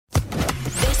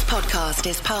podcast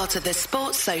is part of the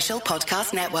Sports Social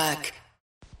Podcast Network.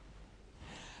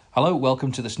 Hello,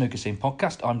 welcome to the Snooker Scene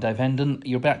podcast. I'm Dave Hendon.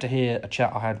 You're about to hear a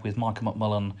chat I had with Michael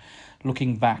McMullen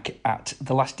looking back at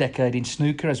the last decade in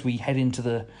snooker as we head into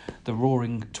the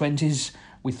roaring 20s.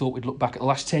 We thought we'd look back at the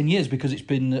last 10 years because it's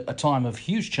been a time of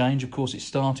huge change. Of course, it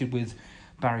started with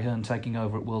Barry Hearn taking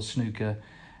over at World Snooker,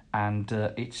 and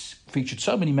it's featured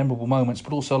so many memorable moments,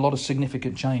 but also a lot of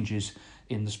significant changes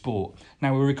in the sport.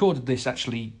 Now, we recorded this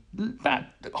actually about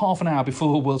half an hour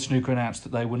before World Snooker announced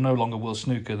that they were no longer World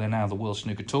Snooker, they're now the World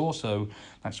Snooker Tour, so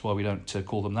that's why we don't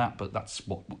call them that, but that's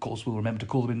what, of course, we'll remember to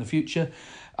call them in the future.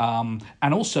 And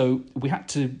also, we had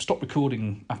to stop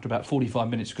recording after about 45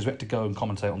 minutes because we had to go and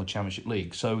commentate on the Championship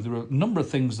League. So there were a number of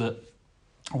things that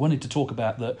I wanted to talk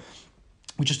about that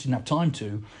we just didn't have time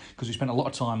to, because we spent a lot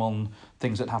of time on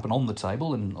things that happen on the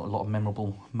table and a lot of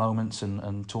memorable moments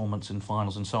and tournaments and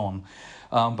finals and so on.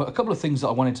 But a couple of things that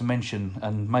I wanted to mention,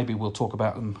 and maybe we'll talk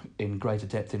about them in greater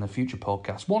depth in a future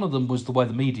podcast. One of them was the way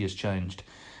the media's changed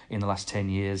in the last 10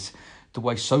 years, the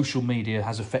way social media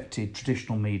has affected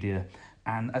traditional media,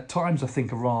 and at times I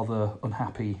think a rather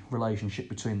unhappy relationship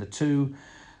between the two,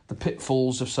 the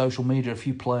pitfalls of social media. A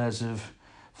few players have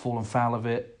fallen foul of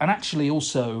it, and actually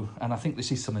also, and I think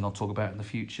this is something I'll talk about in the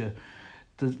future,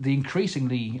 the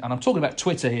increasingly, and I'm talking about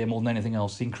Twitter here more than anything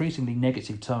else, the increasingly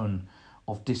negative tone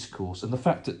of discourse, and the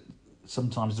fact that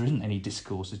sometimes there isn't any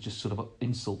discourse, it's just sort of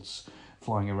insults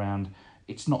flying around.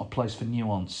 It's not a place for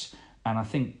nuance, and I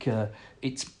think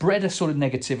it's bred a sort of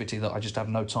negativity that I just have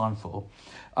no time for.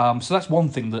 So that's one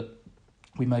thing that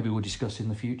we maybe will discuss in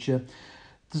the future.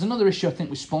 There's another issue, I think,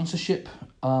 with sponsorship.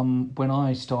 When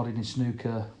I started in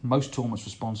snooker, most tournaments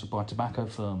were sponsored by tobacco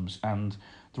firms, and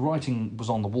the writing was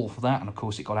on the wall for that, and of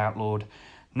course it got outlawed.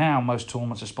 Now most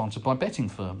tournaments are sponsored by betting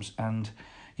firms, and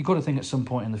you've got to think at some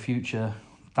point in the future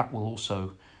that will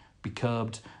also be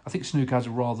curbed. I think snooker has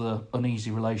a rather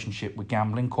uneasy relationship with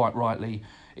gambling, quite rightly.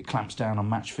 It clamps down on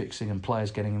match fixing and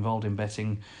players getting involved in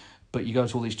betting, but you go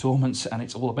to all these tournaments and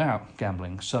it's all about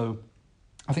gambling. So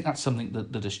I think that's something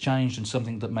that has changed, and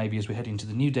something that maybe as we head into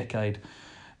the new decade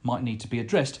might need to be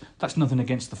addressed. That's nothing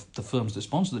against the firms that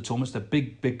sponsor the tournaments. They're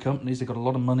big companies, they've got a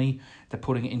lot of money, they're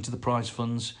putting it into the prize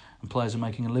funds, and players are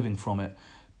making a living from it.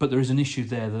 But there is an issue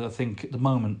there that I think at the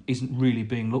moment isn't really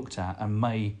being looked at and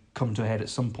may come to a head at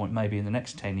some point, maybe in the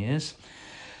next 10 years.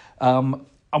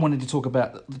 I wanted to talk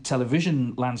about the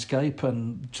television landscape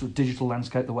and sort of digital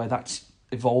landscape, the way that's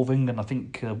evolving, and I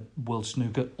think World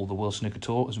Snooker, or the World Snooker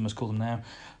Tour as we must call them now,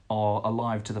 are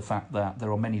alive to the fact that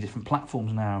there are many different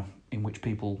platforms now in which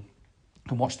people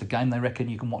can watch the game. They reckon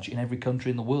you can watch it in every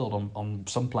country in the world on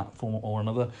some platform or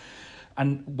another.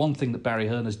 And one thing that Barry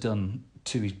Hearn has done,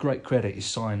 to his great credit, is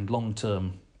signed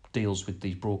long-term deals with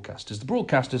these broadcasters. The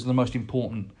broadcasters are the most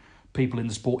important people in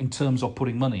the sport in terms of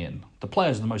putting money in. The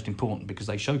players are the most important because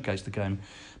they showcase the game.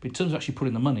 But in terms of actually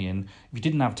putting the money in, if you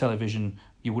didn't have television,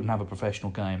 you wouldn't have a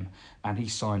professional game. And he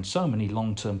signed so many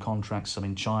long-term contracts, some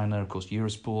in China, of course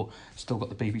Eurosport, still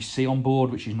got the BBC on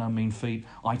board, which is no mean feat.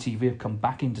 ITV have come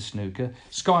back into snooker.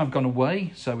 Sky have gone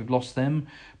away, so we've lost them.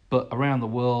 But around the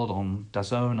world, on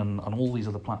DAZN and all these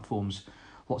other platforms,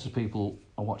 lots of people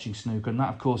are watching snooker. And that,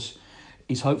 of course,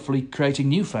 is hopefully creating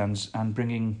new fans and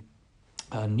bringing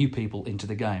new people into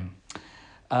the game.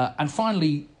 And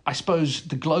finally, I suppose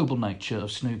the global nature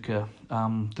of snooker.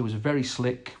 There was a very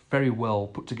slick, very well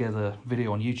put together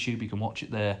video on YouTube, you can watch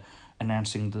it there,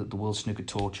 announcing the World Snooker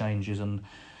Tour changes and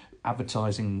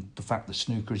advertising the fact that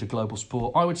snooker is a global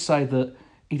sport. I would say that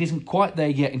it isn't quite there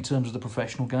yet in terms of the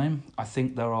professional game. I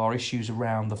think there are issues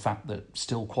around the fact that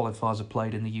still qualifiers are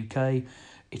played in the UK.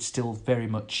 It's still very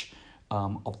much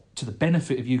to the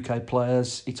benefit of UK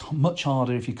players. It's much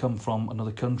harder if you come from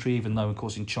another country, even though, of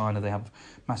course, in China they have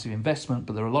massive investment,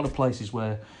 but there are a lot of places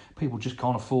where people just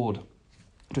can't afford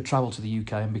to travel to the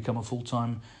UK and become a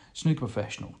full-time snooker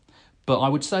professional. But I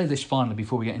would say this finally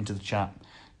before we get into the chat.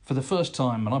 For the first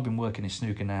time, and I've been working in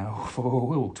snooker now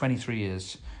for 23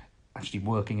 years, actually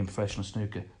working in professional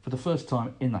snooker. For the first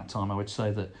time in that time, I would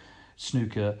say that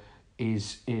snooker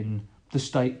is in the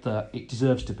state that it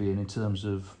deserves to be in terms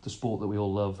of the sport that we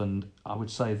all love. And I would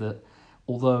say that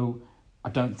although I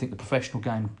don't think the professional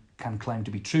game can claim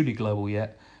to be truly global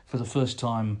yet, for the first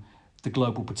time the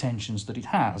global pretensions that it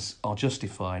has are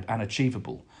justified and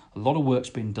achievable. A lot of work's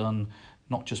been done,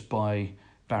 not just by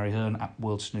Barry Hearn at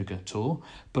World Snooker Tour,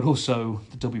 but also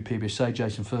the WPBSA,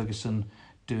 Jason Ferguson,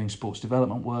 doing sports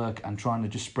development work and trying to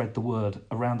just spread the word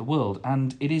around the world.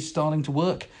 And it is starting to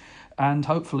work. And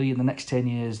hopefully in the next 10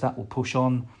 years that will push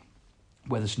on.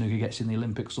 Whether snooker gets in the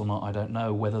Olympics or not, I don't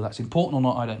know. Whether that's important or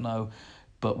not, I don't know.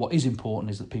 But what is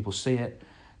important is that people see it,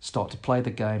 start to play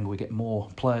the game, we get more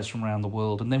players from around the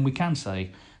world, and then we can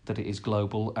say that it is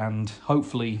global. And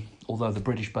hopefully, although the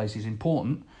British base is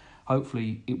important,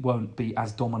 hopefully it won't be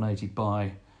as dominated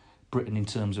by Britain in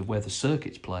terms of where the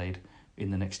circuit's played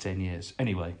in the next 10 years.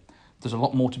 Anyway, there's a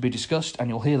lot more to be discussed, and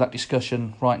you'll hear that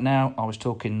discussion right now. I was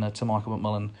talking to Michael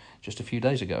McMullen just a few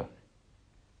days ago.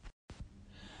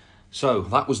 So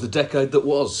that was the decade that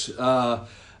was.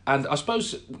 And I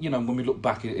suppose, when we look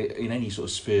back in any sort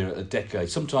of sphere at a decade,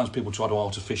 sometimes people try to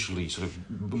artificially sort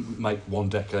of make one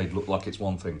decade look like it's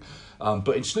one thing.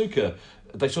 But in snooker,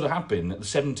 they sort of have been. The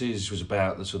 70s was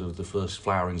about the first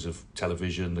flowerings of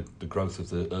television, the growth of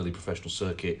the early professional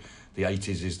circuit. The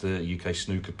 80s is the UK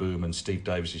snooker boom and Steve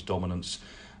Davis's dominance.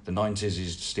 The 90s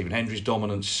is Stephen Hendry's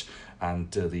dominance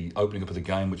and the opening up of the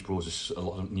game, which brought us a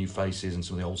lot of new faces and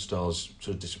some of the old stars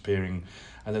sort of disappearing.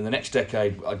 And then the next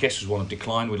decade, I guess, was one of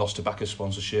decline. We lost tobacco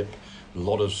sponsorship, a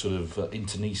lot of sort of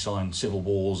internecine civil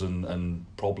wars and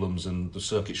problems, and the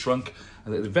circuit shrunk.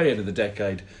 And at the very end of the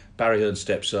decade, Barry Hearn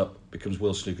steps up, becomes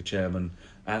World Snooker Chairman,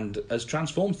 and has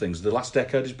transformed things. The last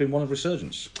decade has been one of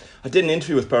resurgence. I did an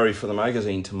interview with Barry for the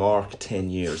magazine to mark 10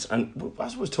 years. And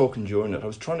as I was talking during it, I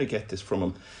was trying to get this from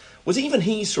him. Was even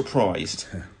he surprised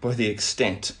by the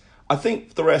extent? I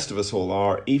think the rest of us all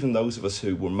are, even those of us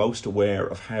who were most aware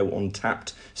of how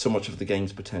untapped so much of the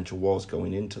game's potential was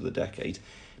going into the decade,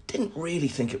 didn't really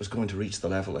think it was going to reach the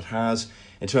level it has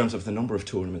in terms of the number of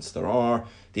tournaments there are,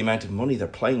 the amount of money they're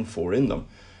playing for in them.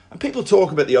 And people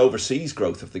talk about the overseas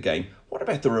growth of the game. What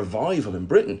about the revival in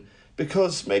Britain?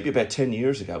 Because maybe about 10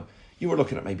 years ago, you were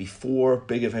looking at maybe 4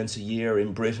 big events a year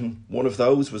in Britain. One of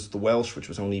those was the Welsh, which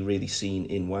was only really seen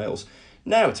in Wales.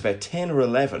 Now it's about 10 or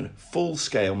 11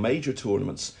 full-scale major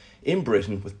tournaments in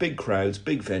Britain with big crowds,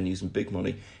 big venues and big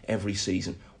money every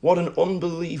season. What an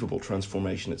unbelievable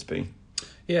transformation it's been.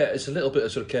 Yeah, it's a little bit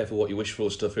of sort of careful what you wish for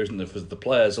stuff, isn't there? For the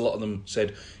players, a lot of them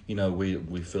said,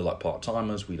 we feel like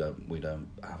part-timers, we don't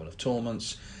have enough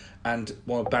tournaments. And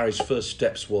one of Barry's first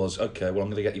steps was, okay, well, I'm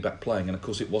going to get you back playing. And of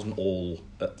course, it wasn't all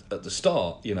at the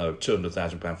start,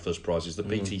 £200,000 first prizes. The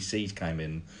PTCs came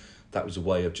in. That was a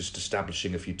way of just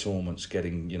establishing a few tournaments,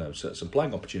 getting, some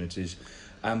playing opportunities.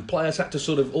 And players had to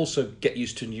sort of also get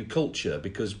used to new culture,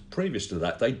 because previous to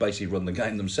that, they'd basically run the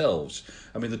game themselves.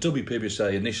 I mean, the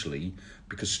WPBSA initially,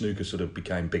 because snooker sort of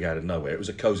became big out of nowhere, it was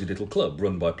a cosy little club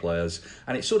run by players,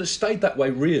 and it sort of stayed that way,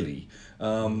 really.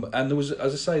 And there was,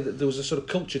 as I say, there was a sort of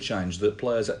culture change that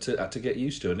players had to get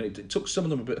used to, and it took some of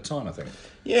them a bit of time, I think.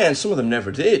 Yeah, and some of them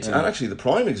never did. Yeah. And actually, the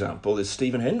prime example is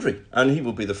Stephen Hendry, and he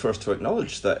will be the first to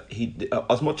acknowledge that he,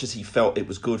 as much as he felt it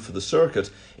was good for the circuit,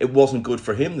 it wasn't good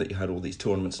for him that you had all these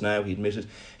tournaments now. He admitted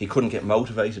he couldn't get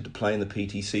motivated to play in the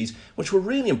PTCs, which were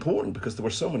really important because there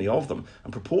were so many of them,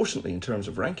 and proportionately in terms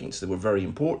of rankings, they were very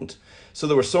important. So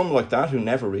there were some like that who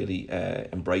never really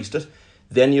embraced it.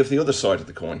 Then you have the other side of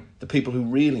the coin, the people who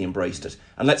really embraced it.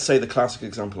 And let's say the classic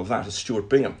example of that is Stuart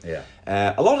Bingham. Yeah.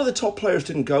 A lot of the top players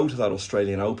didn't go to that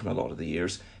Australian Open a lot of the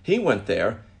years. He went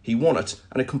there, he won it,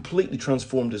 and it completely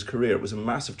transformed his career. It was a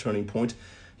massive turning point.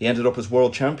 He ended up as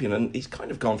world champion, and he's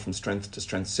kind of gone from strength to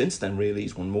strength since then, really.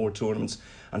 He's won more tournaments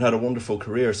and had a wonderful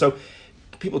career. So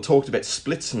people talked about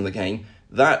splits in the game.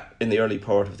 That, in the early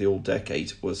part of the old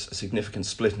decade, was a significant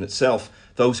split in itself.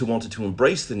 Those who wanted to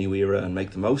embrace the new era and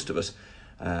make the most of it,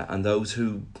 and those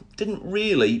who didn't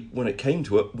really, when it came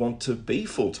to it, want to be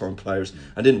full-time players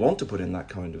and didn't want to put in that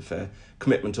kind of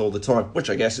commitment all the time, which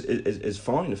I guess is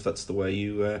fine if that's the way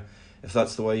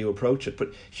you approach it.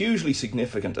 But hugely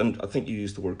significant, and I think you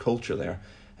used the word culture there.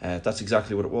 That's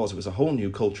exactly what it was. It was a whole new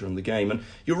culture in the game. And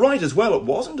you're right as well, it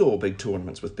wasn't all big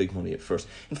tournaments with big money at first.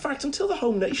 In fact, until the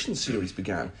Home Nations series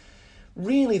began,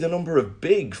 really the number of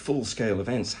big full-scale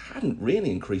events hadn't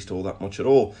really increased all that much at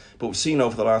all. But we've seen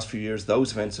over the last few years,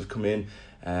 those events have come in.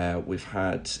 We've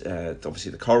had,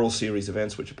 obviously, the Coral Series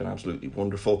events, which have been absolutely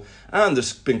wonderful. And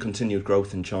there's been continued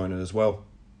growth in China as well.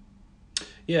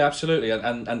 Yeah, absolutely.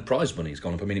 And prize money's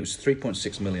gone up. I mean, it was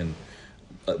 3.6 million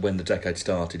when the decade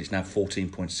started. It's now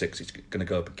 14.6. It's going to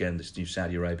go up again. This new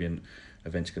Saudi Arabian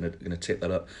event's going to tip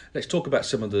that up. Let's talk about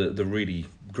some of the really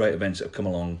great events that have come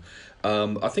along.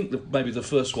 I think maybe the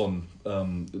first one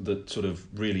that sort of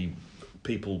really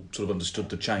people sort of understood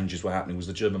the changes were happening was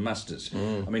the German Masters.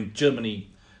 I mean,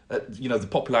 Germany, the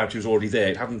popularity was already there.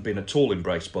 It hadn't been at all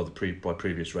embraced by by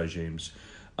previous regimes.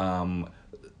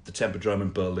 the Tempodrome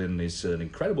in Berlin is an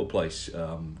incredible place,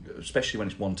 especially when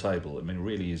it's one table. I mean, it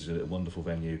really is a wonderful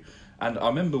venue. And I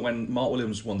remember when Mark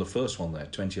Williams won the first one there,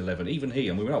 2011, even he,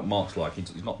 and we know what Mark's like,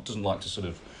 doesn't like to sort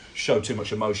of show too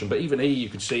much emotion, but even he, you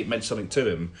could see it meant something to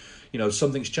him.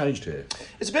 Something's changed here.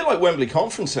 It's a bit like Wembley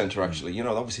Conference Centre, actually.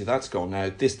 Obviously that's gone now.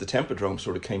 The Tempodrome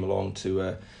sort of came along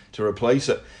to replace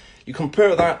it. You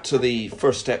compare that to the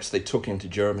first steps they took into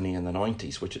Germany in the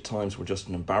 90s, which at times were just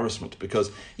an embarrassment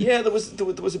because, there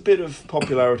was a bit of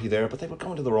popularity there, but they were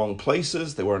going to the wrong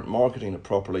places. They weren't marketing it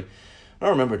properly. I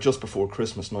remember just before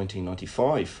Christmas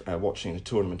 1995 watching a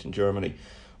tournament in Germany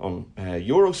on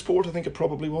Eurosport, I think it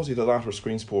probably was, either that or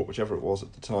Screen Sport, whichever it was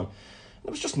at the time.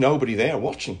 There was just nobody there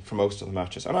watching for most of the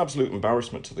matches. An absolute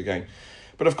embarrassment to the game.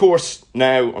 But of course,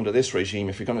 now under this regime,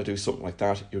 if you're going to do something like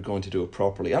that, you're going to do it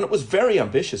properly. And it was very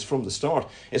ambitious from the start.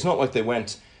 It's not like they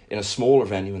went in a smaller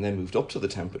venue and then moved up to the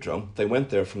Tempodrome. They went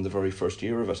there from the very first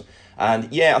year of it. And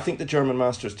I think the German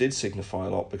Masters did signify a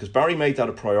lot because Barry made that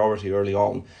a priority early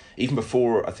on, even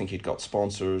before I think he'd got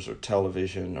sponsors or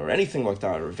television or anything like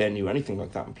that, or a venue, anything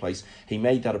like that in place. He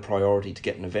made that a priority to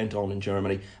get an event on in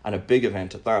Germany, and a big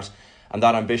event at that. And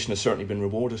that ambition has certainly been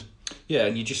rewarded. Yeah,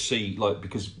 and you just see,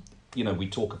 because we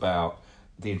talk about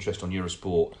the interest on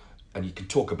Eurosport, and you can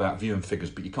talk about viewing figures,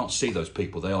 but you can't see those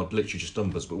people. They are literally just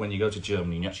numbers. But when you go to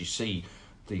Germany and you actually see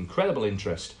the incredible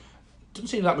interest, doesn't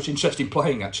seem that much interest in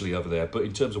playing actually over there, but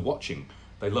in terms of watching,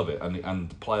 they love it. And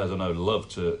the players I know love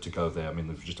to go there. I mean,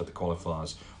 they've just had the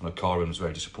qualifiers. I know Karim was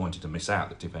very disappointed to miss out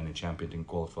that the defending champion didn't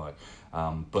qualify.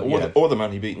 Or the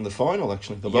man he beat in the final,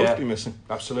 actually. They'll both be missing.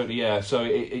 Absolutely, yeah. So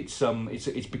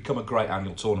it's become a great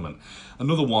annual tournament.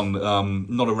 Another one,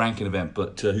 not a ranking event,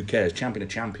 but who cares? Champion of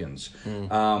Champions.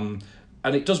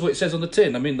 And it does what it says on the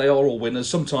tin. I mean, they are all winners.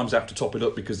 Sometimes they have to top it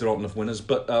up because there aren't enough winners.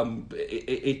 But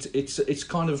it's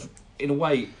kind of, in a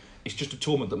way, it's just a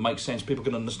tournament that makes sense. People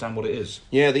can understand what it is.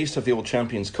 Yeah, they used to have the old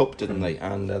Champions Cup, didn't they?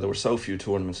 And there were so few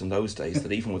tournaments in those days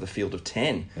that even with a field of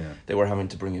 10, they were having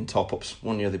to bring in top-ups.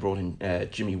 One year they brought in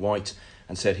Jimmy White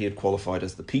and said he had qualified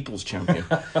as the People's Champion,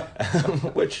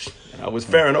 which was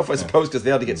fair enough, I suppose, because they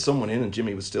had to get someone in, and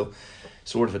Jimmy was still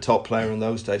sort of a top player in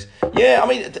those days. Yeah, I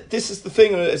mean, this is the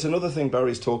thing. It's another thing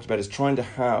Barry's talked about, is trying to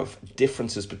have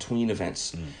differences between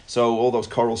events. So all those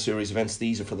Coral Series events,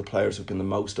 these are for the players who've been the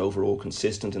most overall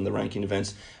consistent in the ranking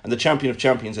events. And the Champion of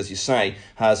Champions, as you say,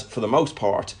 has, for the most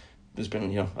part, there's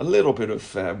been a little bit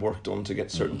of work done to get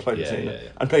certain players in,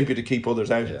 and maybe to keep others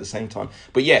out at the same time.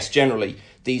 But yes, generally,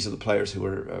 these are the players who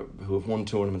have won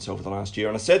tournaments over the last year.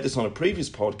 And I said this on a previous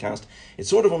podcast, it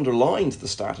sort of underlined the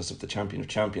status of the Champion of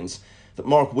Champions that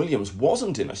Mark Williams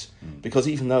wasn't in it, because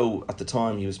even though at the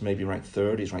time he was maybe ranked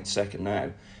third, he's ranked second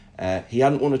now, he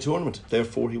hadn't won a tournament,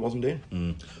 therefore he wasn't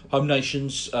in. Home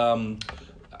Nations,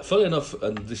 funnily enough,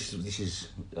 and this is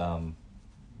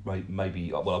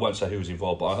maybe, well, I won't say who was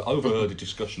involved, but I overheard a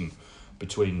discussion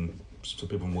between some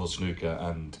people from World Snooker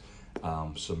and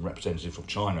some representatives from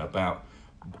China about,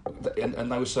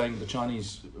 and they were saying, the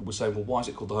Chinese were saying, well, why is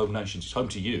it called the Home Nations? It's home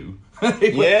to you.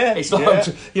 It's not home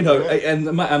to,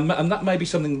 and that may be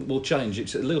something that will change.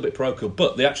 It's a little bit parochial,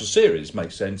 but the actual series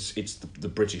makes sense. It's the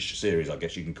British series, I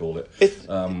guess you can call it.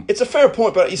 It's a fair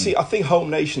point, but you see, I think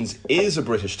Home Nations is a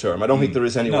British term. I don't think there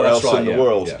is anywhere else in the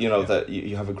world, that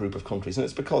you have a group of countries, and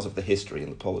it's because of the history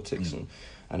and the politics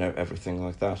and everything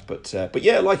like that. But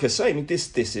yeah, like I say, I mean,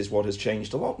 this is what has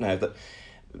changed a lot now, that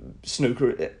snooker,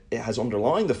 it has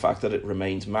underlined the fact that it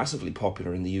remains massively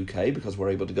popular in the UK because we're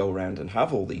able to go around and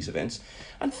have all these events.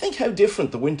 And think how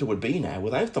different the winter would be now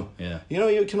without them.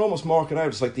 You can almost mark it out.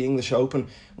 It's like the English Open.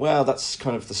 Well, that's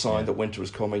kind of the sign that winter is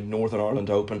coming. Northern Ireland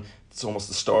Open, it's almost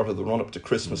the start of the run-up to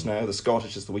Christmas now. The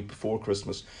Scottish is the week before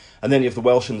Christmas. And then you have the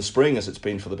Welsh in the spring, as it's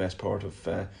been for the best part of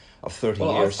 30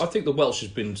 years. I think the Welsh has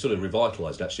been sort of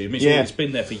revitalised, actually. I mean, it's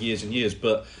been there for years and years,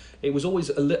 but it was always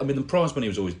the prize money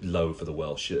was always low for the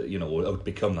Welsh, or it would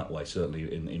become that way,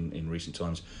 certainly in recent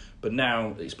times. But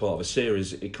now it's part of a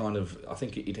series. It kind of, I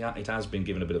think it has been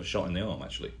given a bit of a shot in the arm,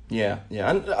 actually. Yeah,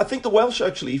 and I think the Welsh,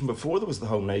 actually, even before there was the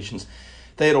Home Nations,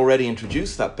 they had already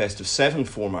introduced that best of 7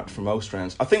 format for most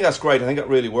rounds. I think that's great. I think that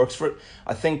really works for it.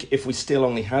 I think if we still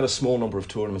only had a small number of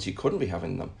tournaments, you couldn't be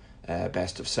having them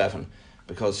best of 7,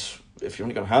 because if you're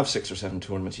only going to have 6 or 7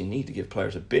 tournaments, you need to give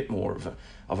players a bit more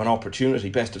of an opportunity.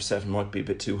 Best of 7 might be a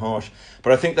bit too harsh,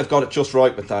 but I think they've got it just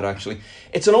right with that, actually.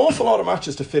 It's an awful lot of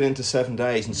matches to fit into 7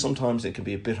 days, and sometimes it can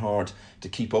be a bit hard to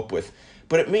keep up with.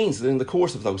 But it means that in the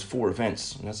course of those 4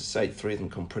 events, and as I say, 3 of them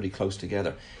come pretty close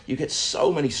together, you get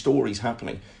so many stories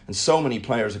happening, and so many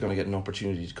players are going to get an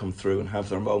opportunity to come through and have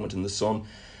their moment in the sun.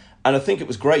 And I think it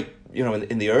was great,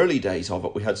 in the early days of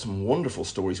it, we had some wonderful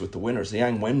stories with the winners. The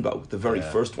Yang Wenbo, the very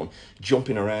first one,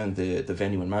 jumping around the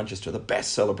venue in Manchester, the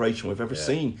best celebration we've ever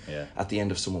seen at the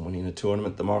end of someone winning a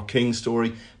tournament. The Mark King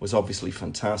story was obviously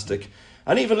fantastic.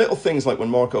 And even little things like when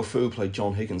Marco Fu played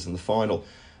John Higgins in the final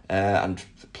and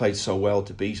played so well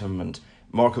to beat him, and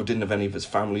Marco didn't have any of his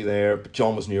family there, but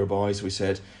John was nearby, so he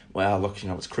said, well, look,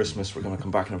 it's Christmas, we're going to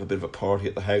come back and have a bit of a party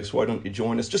at the house, why don't you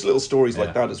join us? Just little stories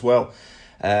like that as well.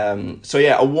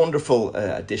 A wonderful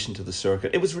addition to the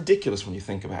circuit. It was ridiculous when you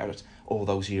think about it, all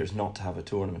those years not to have a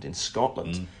tournament in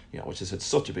Scotland, which has had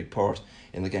such a big part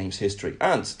in the game's history.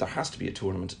 And there has to be a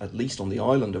tournament, at least on the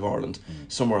island of Ireland,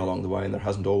 somewhere along the way, and there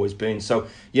hasn't always been. So,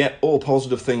 all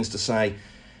positive things to say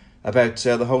about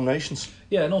the home nations.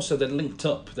 Yeah, and also they're linked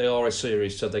up. They are a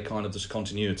series, so they kind of, there's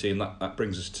continuity, and that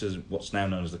brings us to what's now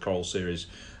known as the Coral Series.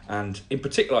 And in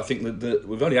particular, I think that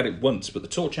we've only had it once, but the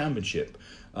Tour Championship,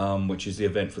 which is the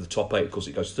event for the top 8, of course,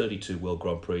 it goes 32 World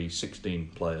Grand Prix,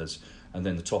 16 players, and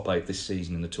then the top 8 this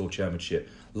season in the Tour Championship.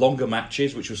 Longer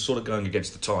matches, which was sort of going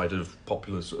against the tide of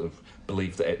popular sort of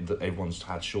belief that everyone's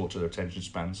had shorter attention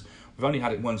spans. We've only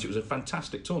had it once. It was a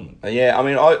fantastic tournament. I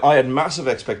had massive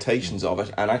expectations of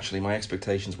it, and actually my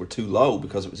expectations were too low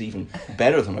because it was even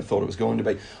better than I thought it was going to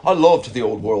be. I loved the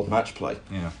old world match play,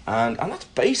 and that's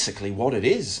basically what it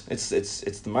is. It's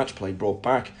the match play brought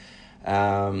back.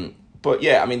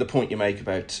 The point you make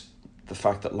about the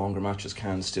fact that longer matches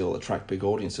can still attract big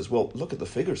audiences. Well, look at the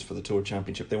figures for the Tour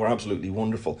Championship. They were absolutely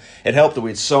wonderful. It helped that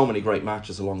we had so many great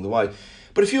matches along the way.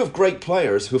 But if you have great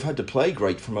players who've had to play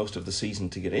great for most of the season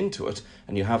to get into it,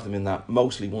 and you have them in that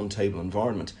mostly one-table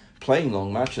environment, playing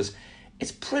long matches,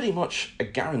 it's pretty much a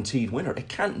guaranteed winner. It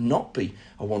can't not be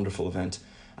a wonderful event.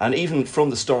 And even from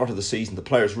the start of the season, the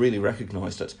players really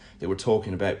recognised it. They were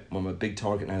talking about, well, my big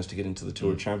target now is to get into the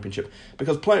Tour Championship,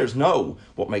 because players know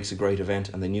what makes a great event,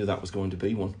 and they knew that was going to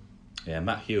be one. Yeah,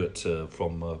 Matt Hewitt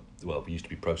from we used to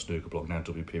be Pro Snooker Blog, now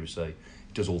WPBC,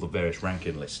 does all the various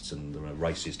ranking lists and the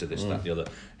races to this, that, the other.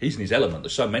 He's in his element.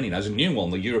 There's so many now. There's a new one,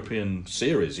 the European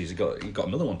Series. He's got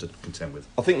another one to contend with.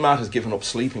 I think Matt has given up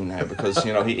sleeping now because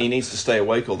he needs to stay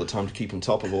awake all the time to keep on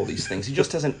top of all these things. He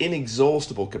just has an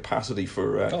inexhaustible capacity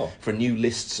for new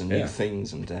lists and new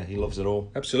things, and he loves it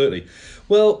all. Absolutely.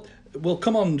 Well, we'll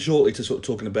come on shortly to sort of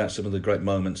talking about some of the great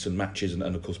moments and matches and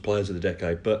of course players of the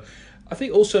decade. But I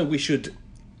think also we should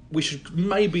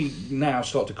maybe now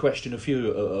start to question a few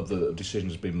of the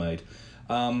decisions being made.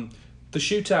 The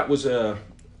shootout was a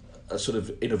sort of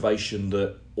innovation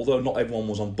that, although not everyone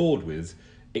was on board with,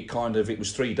 it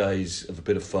was 3 days of a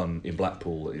bit of fun in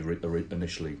Blackpool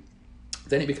initially.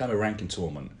 Then it became a ranking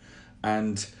tournament,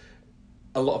 and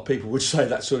a lot of people would say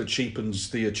that sort of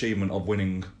cheapens the achievement of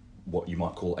winning what you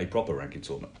might call a proper ranking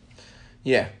tournament.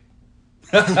 Yeah.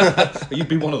 You'd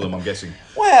be one of them, I'm guessing.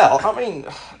 Well,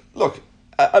 look,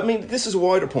 this is a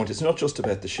wider point. It's not just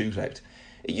about the shootout.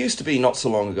 It used to be, not so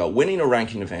long ago, winning a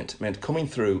ranking event meant coming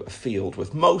through a field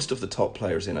with most of the top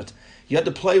players in it. You had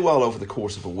to play well over the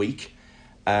course of a week,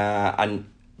 and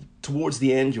towards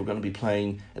the end you were going to be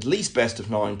playing at least best of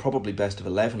 9, probably best of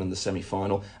 11 in the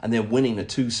semi-final, and then winning a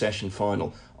 2-session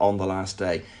final on the last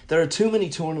day. There are too many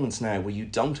tournaments now where you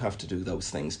don't have to do those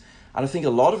things, and I think a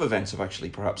lot of events have actually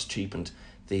perhaps cheapened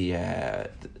the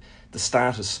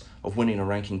status of winning a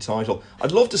ranking title.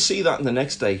 I'd love to see that in the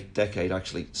next decade,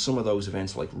 actually. Some of those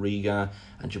events like Riga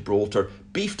and Gibraltar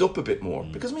beefed up a bit more.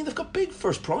 Because, they've got big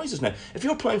first prizes now. If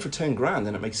you're playing for 10 grand,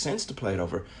 then it makes sense to play it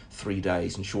over 3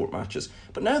 days in short matches.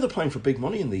 But now they're playing for big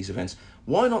money in these events.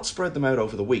 Why not spread them out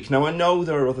over the week? Now, I know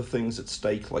there are other things at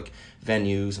stake, like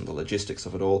venues and the logistics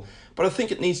of it all. But I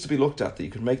think it needs to be looked at that you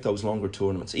could make those longer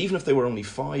tournaments, even if they were only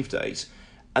 5 days,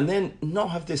 and then not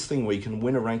have this thing where you can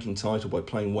win a ranking title by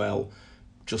playing well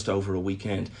just over a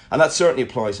weekend. And that certainly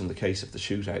applies in the case of the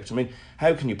shootout.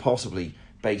 How can you possibly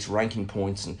base ranking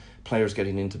points and players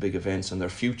getting into big events and their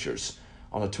futures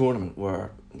on a tournament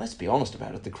where, let's be honest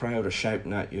about it, the crowd are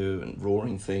shouting at you and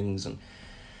roaring things, and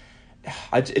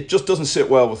it just doesn't sit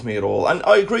well with me at all. And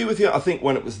I agree with you. I think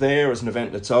when it was there as an event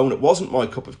in its own, it wasn't my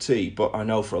cup of tea, but I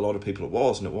know for a lot of people it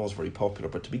was, and it was very popular.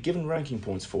 But to be given ranking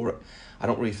points for it, I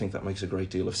don't really think that makes a great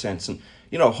deal of sense. And,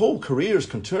 whole careers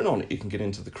can turn on it. You can get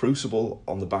into the Crucible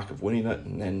on the back of winning it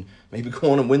and then maybe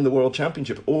go on and win the World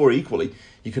Championship. Or equally,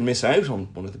 you can miss out on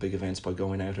one of the big events by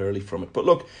going out early from it. But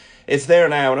look, it's there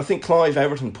now. And I think Clive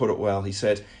Everton put it well. He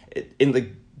said, in the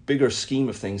bigger scheme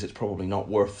of things, it's probably not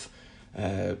worth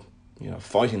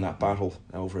fighting that battle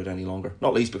over it any longer.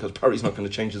 Not least because Barry's not going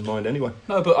to change his mind anyway.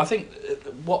 No, but I think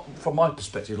from my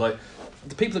perspective, like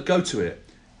the people that go to it,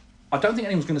 I don't think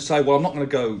anyone's going to say, well, I'm not going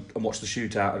to go and watch the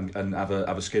shootout and have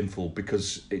a skinful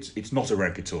because it's not a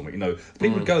ranking tournament. You know, the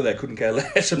people who go there couldn't care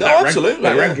less about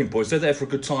ranking points. They're there for a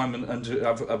good time and to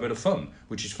have a bit of fun,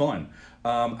 which is fine.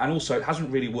 And also, it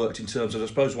hasn't really worked in terms of, I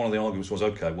suppose one of the arguments was,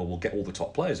 okay, well, we'll get all the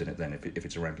top players in it then if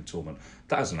it's a ranking tournament.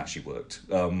 That hasn't actually worked.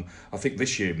 I think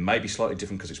this year may be slightly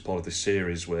different because it's part of this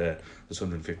series where there's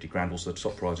 150 grand, also the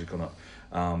top prize has gone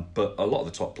up. But a lot of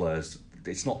the top players,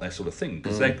 it's not their sort of thing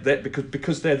because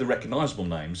because they're the recognisable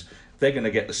names. They're going to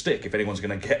get the stick. If anyone's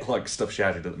going to get like stuff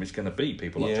shouted at them, it's going to be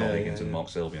people like John Higgins and Mark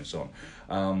Selby and so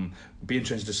on. Be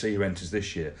interesting to see who enters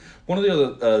this year. One of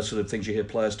the other sort of things you hear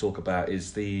players talk about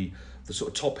is the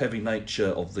sort of top heavy nature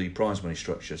of the prize money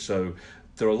structure. So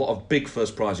there are a lot of big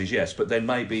first prizes, yes, but then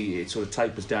maybe it sort of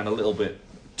tapers down a little bit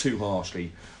too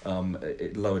harshly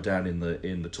lower down in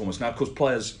the tournaments. Now, of course,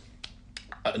 players.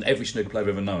 And every snooker player I've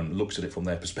ever known looks at it from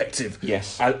their perspective.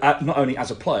 Yes. Not only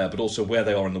as a player, but also where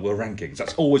they are in the world rankings.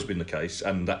 That's always been the case,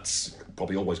 and that's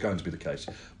probably always going to be the case.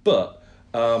 But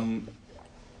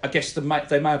I guess they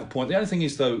may have a point. The only thing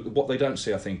is, though, what they don't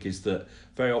see, I think, is that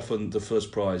very often the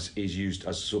first prize is used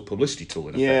as a sort of publicity tool,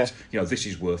 in effect. You know, this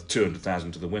is worth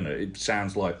 200,000 to the winner. It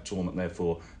sounds like the tournament,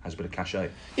 therefore, has a bit of cachet.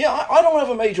 Yeah, I don't have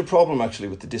a major problem, actually,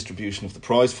 with the distribution of the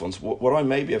prize funds. What I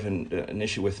maybe have an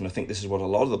issue with, and I think this is what a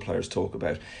lot of the players talk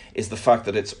about, is the fact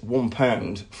that it's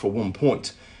 £1 for 1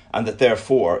 point, and that,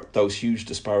 therefore, those huge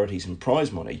disparities in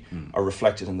prize money are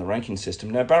reflected in the ranking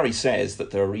system. Now, Barry says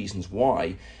that there are reasons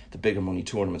why the bigger money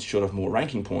tournaments should have more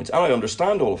ranking points, and I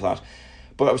understand all of that.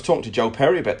 But I was talking to Joe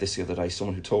Perry about this the other day,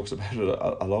 someone who talks about it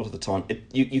a lot of the time.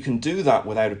 You can do that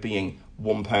without it being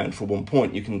 £1 for 1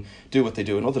 point. You can do what they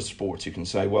do in other sports. You can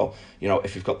say, well, you know,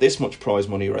 if you've got this much prize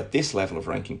money or at this level of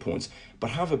ranking points, but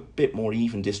have a bit more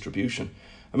even distribution.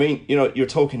 I mean, you know, you're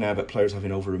talking now about players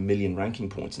having over 1 million ranking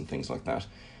points and things like that.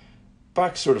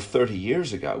 Back sort of 30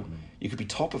 years ago, you could be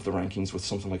top of the rankings with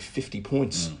something like 50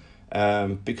 points.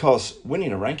 Because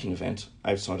winning a ranking event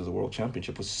outside of the World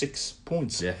Championship was 6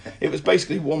 points. Yeah. It was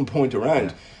basically 1 point around.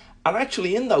 Yeah. And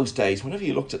actually in those days, whenever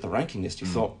you looked at the ranking list, you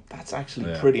thought, that's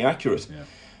actually pretty accurate.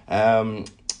 Yeah.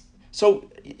 So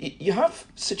you have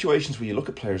situations where you look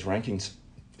at players' rankings,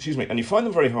 and you find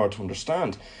them very hard to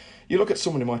understand. You look at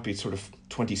someone who might be sort of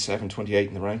 27, 28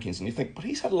 in the rankings, and you think, but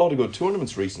he's had a lot of good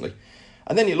tournaments recently.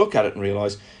 And then you look at it and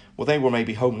realise, well, they were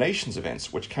maybe home nations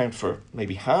events, which count for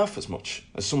maybe half as much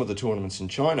as some of the tournaments in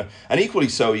China. And equally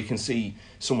so, you can see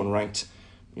someone ranked,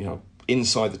 you know,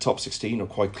 inside the top 16 or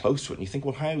quite close to it. And you think,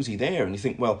 well, how is he there? And you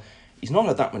think, well, he's not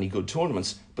had that many good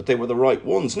tournaments, but they were the right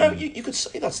ones. Now, you could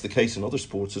say that's the case in other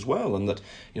sports as well, and that,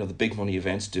 you know, the big money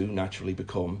events do naturally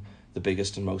become the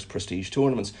biggest and most prestige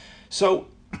tournaments. So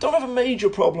I don't have a major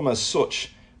problem as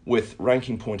such with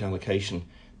ranking point allocation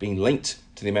being linked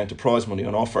to the amount of prize money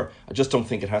on offer. I just don't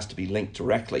think it has to be linked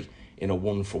directly in a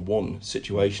 1-for-1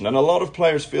 situation. And a lot of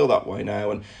players feel that way now.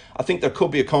 And I think there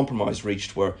could be a compromise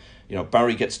reached where, you know,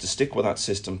 Barry gets to stick with that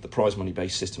system, the prize money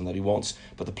based system that he wants,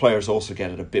 but the players also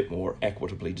get it a bit more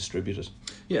equitably distributed.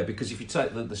 Yeah, because if you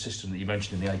take the system that you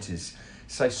mentioned in the 80s,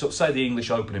 say the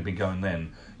English Open had been going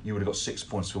then, you would have got 6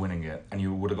 points for winning it, and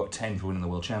you would have got 10 for winning the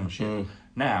World Championship.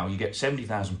 Now you get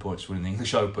 70,000 points for winning the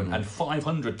English Open and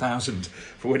 500,000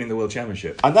 for winning the World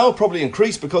Championship. And that will probably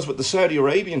increase because with the Saudi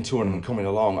Arabian tournament coming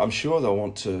along, I'm sure they'll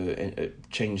want to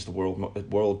change the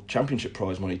World Championship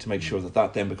prize money to make sure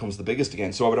that then becomes the biggest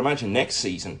again. So I would imagine next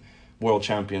season, World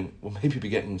Champion will maybe be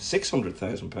getting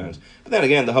 £600,000. But then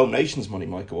again, the home nations money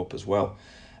might go up as well.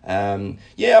 I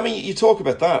mean, you talk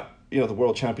about that. You know, the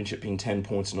World Championship being 10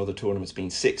 points and other tournaments being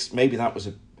 6. Maybe that was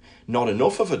not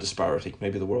enough of a disparity.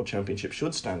 Maybe the World Championship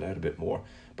should stand out a bit more.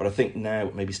 But I think now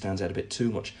it maybe stands out a bit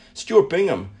too much. Stuart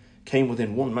Bingham came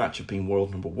within one match of being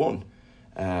world number 1.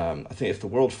 I think if the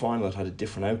world final had had a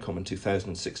different outcome in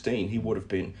 2016, he would have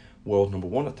been world number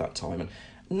 1 at that time. And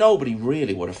nobody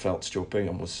really would have felt Stuart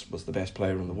Bingham was the best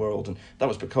player in the world. And that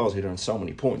was because he'd earned so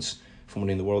many points from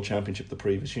winning the World Championship the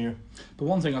previous year. But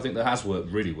one thing I think that has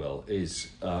worked really well is,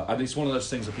 and it's one of those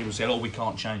things that people say, oh, we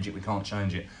can't change it,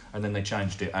 and then they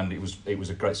changed it, and it was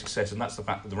a great success, and that's the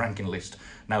fact that the ranking list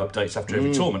now updates after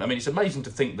every tournament. I mean, it's amazing to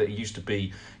think that it used to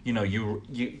be, you know, you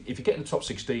if you get in the top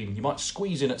 16, you might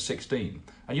squeeze in at 16,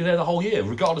 and you're there the whole year,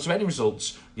 regardless of any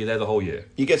results, you're there the whole year.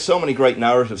 You get so many great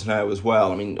narratives now as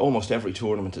well. I mean, almost every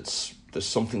tournament, there's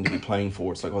something to be playing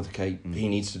for. It's like, okay, he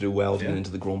needs to do well to get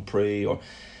into the Grand Prix, or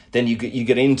then you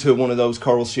get into one of those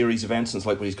Coral Series events, and it's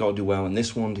like, well, he's got to do well in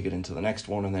this one to get into the next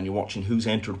one, and then you're watching who's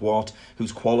entered what,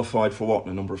 who's qualified for what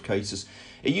in a number of cases.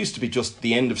 It used to be just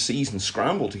the end of season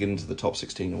scramble to get into the top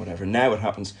 16 or whatever. Now it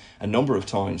happens a number of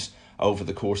times over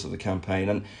the course of the campaign.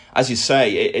 And as you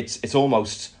say, it's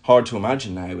almost hard to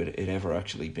imagine now it ever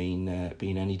actually been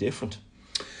any different.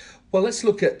 Well, let's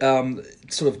look at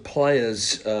sort of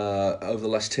players over the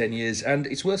last 10 years. And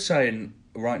it's worth saying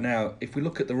right now, if we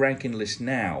look at the ranking list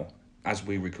now, as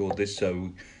we record this,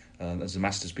 so as the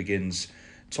Masters begins,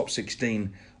 top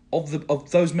 16,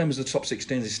 of those members of the top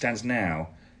 16 as it stands now,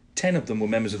 10 of them were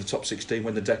members of the top 16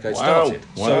 when the decade started.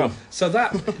 Wow. So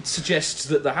that suggests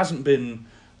that there hasn't been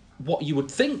what you would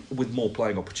think with more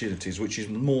playing opportunities, which is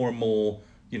more and more,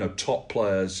 top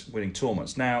players winning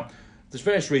tournaments. Now, there's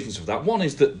various reasons for that. One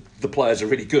is that the players are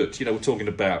really good. We're talking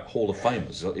about Hall of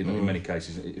Famers in many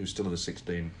cases who's still in the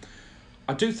 16.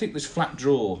 I do think this flat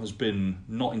draw has been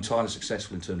not entirely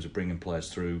successful in terms of bringing players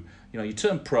through. You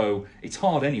turn pro, it's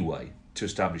hard anyway to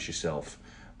establish yourself.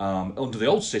 Under the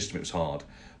old system, it was hard.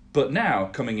 But now,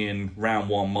 coming in round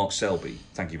one, Mark Selby,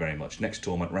 thank you very much. Next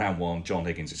tournament, round one, John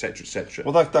Higgins, etc., etc.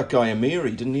 Well, that guy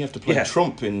Amiri, didn't he have to play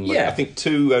Trump in, I think,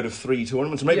 2 out of 3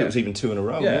 tournaments? Maybe it was even 2 in a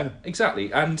row. Yeah,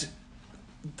 exactly. And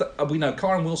we know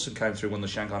Kyron Wilson came through, won the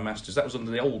Shanghai Masters. That was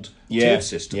under the old tiered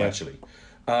system, actually.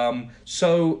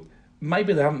 So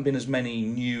maybe there haven't been as many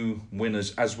new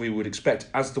winners as we would expect,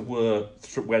 as there were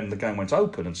when the game went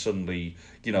open, and suddenly,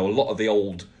 a lot of the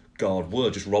old guard were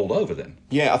just rolled over then.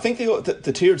 Yeah, I think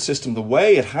the tiered system, the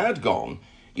way it had gone,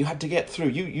 you had to get through,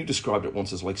 you described it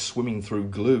once as like swimming through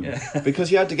glue,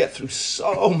 because you had to get through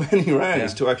so many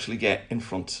rounds to actually get in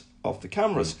front of the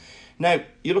cameras. Now,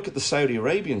 you look at the Saudi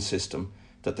Arabian system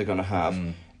that they're going to have,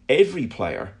 every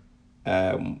player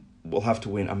will have to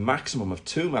win a maximum of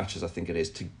 2 matches, I think it is,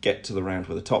 to get to the round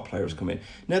where the top players come in.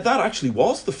 Now, that actually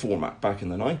was the format back in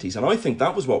the 90s, and I think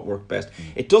that was what worked best.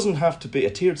 It doesn't have to be,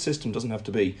 a tiered system doesn't have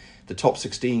to be the top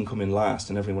 16 come in last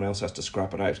and everyone else has to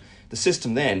scrap it out. The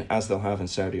system then, as they'll have in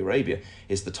Saudi Arabia,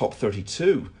 is the top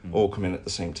 32 all come in at the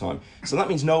same time. So that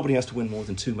means nobody has to win more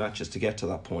than 2 matches to get to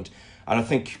that point. And I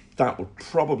think that would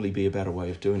probably be a better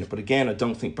way of doing it. But again, I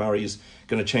don't think Barry is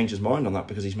going to change his mind on that,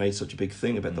 because he's made such a big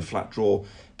thing about the flat draw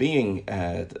being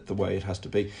the way it has to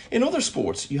be. In other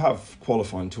sports, you have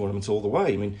qualifying tournaments all the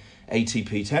way. I mean,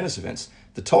 ATP tennis events,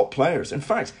 the top players. In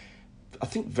fact, I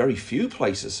think very few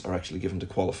places are actually given to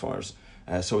qualifiers.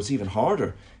 So it's even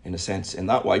harder, in a sense, in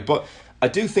that way. But I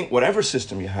do think whatever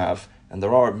system you have, and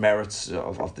there are merits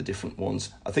of the different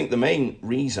ones, I think the main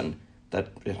reason that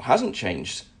it hasn't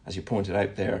changed, as you pointed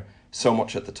out there, so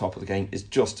much at the top of the game, is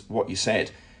just what you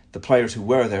said. The players who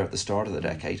were there at the start of the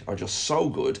decade are just so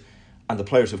good, and the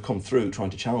players who've come through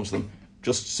trying to challenge them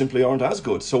just simply aren't as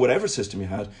good. So whatever system you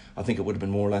had, I think it would have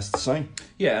been more or less the same.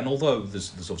 Yeah, and although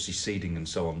there's obviously seeding and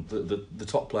so on, the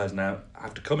top players now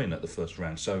have to come in at the first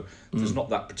round, so there's not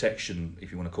that protection,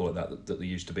 if you want to call it that there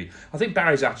used to be. I think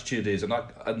Barry's attitude is, and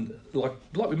like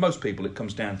with most people, it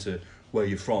comes down to where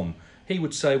you're from. He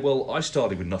would say, well, I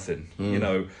started with nothing, and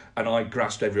I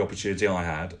grasped every opportunity I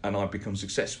had, and I've become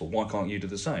successful. Why can't you do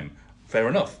the same? Fair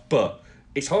enough, but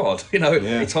it's hard,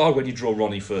 It's hard when you draw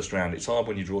Ronnie first round. It's hard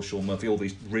when you draw Sean Murphy, all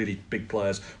these really big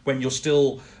players. When you're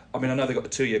still, I know they've got the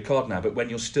 2-year card now, but when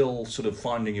you're still sort of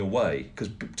finding your way, because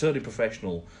turning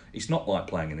professional, it's not like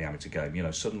playing in the amateur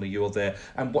game. Suddenly you're there.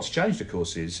 And what's changed, of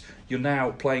course, is you're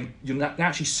now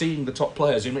actually seeing the top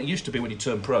players. It used to be when you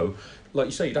turn pro, like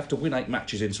you say, you'd have to win 8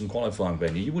 matches in some qualifying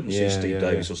venue. You wouldn't see Steve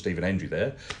Davis or Stephen Hendry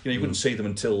there. You wouldn't see them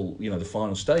until the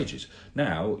final stages.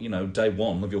 Now, day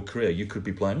one of your career, you could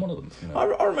be playing one of them.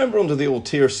 I remember under the old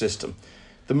tier system,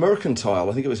 the Mercantile,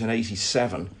 I think it was in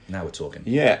 87. Now we're talking.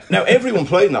 Yeah. Now everyone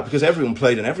played in that, because everyone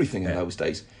played in everything in those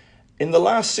days. In the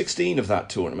last 16 of that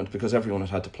tournament, because everyone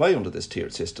had to play under this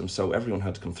tiered system, so everyone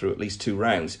had to come through at least 2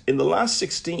 rounds. In the last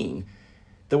 16,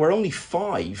 there were only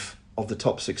 5 of the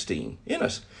top 16 in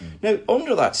it. Now,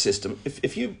 under that system,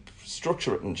 if you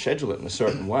structure it and schedule it in a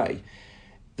certain way,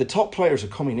 the top players are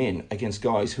coming in against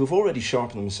guys who've already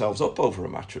sharpened themselves up over a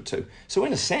match or 2. So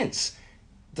in a sense,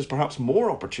 there's perhaps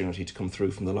more opportunity to come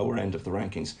through from the lower end of the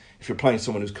rankings if you're playing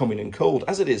someone who's coming in cold.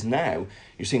 As it is now,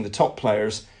 you're seeing the top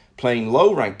players playing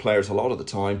low-ranked players a lot of the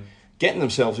time, getting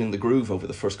themselves in the groove over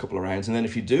the first couple of rounds, and then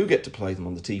if you do get to play them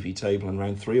on the TV table in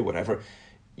round 3 or whatever,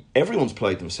 everyone's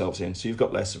played themselves in, so you've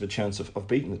got less of a chance of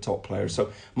beating the top players.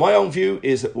 So my own view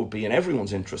is it would be in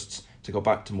everyone's interests to go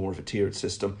back to more of a tiered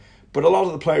system. But a lot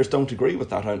of the players don't agree with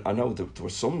that. I know that there were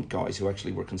some guys who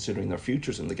actually were considering their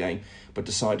futures in the game, but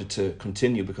decided to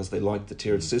continue because they liked the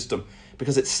tiered system,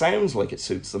 because it sounds like it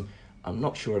suits them. I'm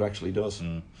not sure it actually does.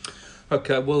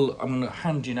 Okay, well, I'm going to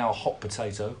hand you now a hot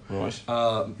potato. Right.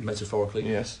 Metaphorically.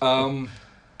 Yes.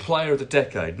 Player of the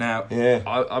decade. Now,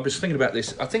 I was thinking about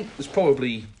this. I think there's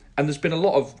probably, and there's been a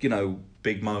lot of,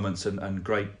 big moments and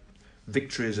great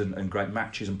victories and great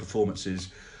matches and performances.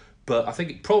 But I think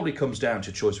it probably comes down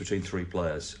to a choice between three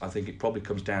players. I think it probably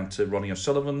comes down to Ronnie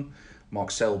O'Sullivan,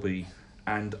 Mark Selby,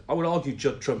 and I would argue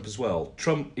Judd Trump as well.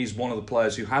 Trump is one of the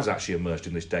players who has actually emerged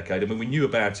in this decade. I mean, we knew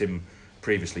about him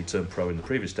previously, turned pro in the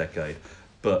previous decade,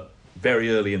 but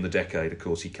very early in the decade, of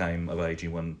course, he came of age. He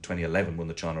won 2011, won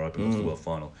the China Open, lost the World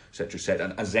Final, etc.,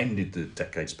 and has ended the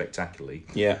decade spectacularly.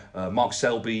 Yeah. Mark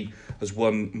Selby has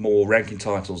won more ranking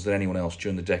titles than anyone else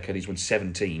during the decade. He's won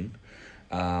 17.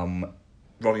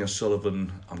 Ronnie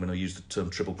O'Sullivan, I'm going to use the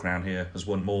term Triple Crown here, has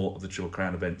won more of the Triple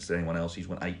Crown events than anyone else. He's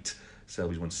won 8.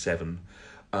 Selby's won 7.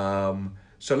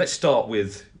 So let's start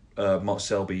with Mark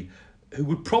Selby, who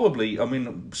would probably, I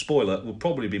mean, spoiler, would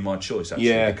probably be my choice, actually.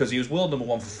 Yeah. Because he was world number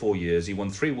 1 for 4 years. He won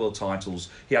 3 world titles.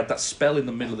 He had that spell in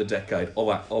the middle of the decade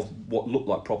of what looked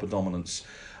like proper dominance.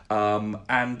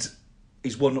 And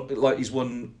he's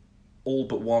won all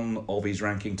but one of his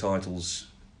ranking titles.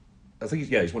 I think,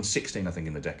 he's won 16, I think,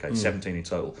 in the decade, 17 in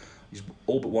total. He's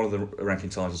all but one of the ranking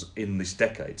titles in this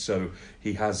decade. So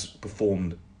he has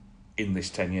performed in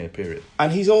this 10-year period.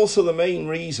 And he's also the main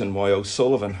reason why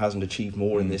O'Sullivan hasn't achieved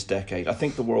more in this decade. I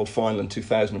think the World Final in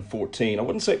 2014, I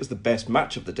wouldn't say it was the best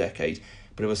match of the decade,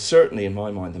 but it was certainly, in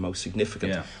my mind, the most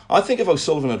significant. Yeah. I think if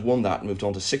O'Sullivan had won that and moved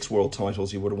on to 6 world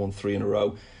titles, he would have won 3 in a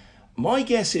row. My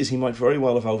guess is he might very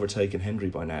well have overtaken Hendry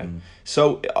by now.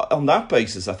 So on that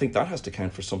basis, I think that has to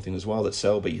count for something as well, that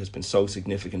Selby has been so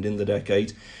significant in the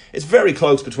decade. It's very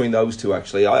close between those two,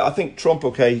 actually. I think Trump,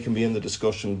 okay, he can be in the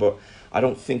discussion, but I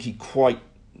don't think he quite,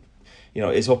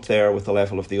 is up there with the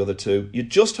level of the other two. You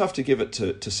just have to give it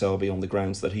to Selby on the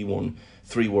grounds that he won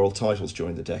 3 world titles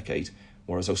during the decade,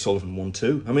 whereas O'Sullivan won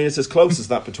 2. I mean, it's as close as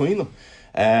that between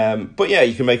them. But yeah,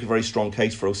 you can make a very strong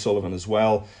case for O'Sullivan as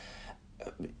well.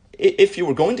 If you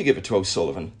were going to give it to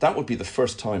O'Sullivan, that would be the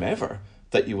first time ever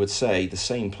that you would say the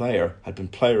same player had been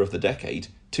player of the decade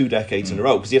 2 decades in a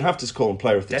row, because you'd have to call him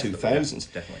player of the 2000s.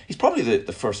 Yeah, definitely. He's probably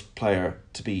the first player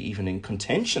to be even in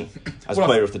contention as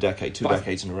player of the decade 2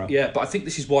 decades in a row. Yeah, but I think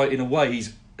this is why, in a way,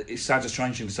 it sounds a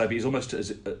strange thing to say, but he's almost at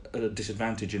a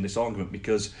disadvantage in this argument,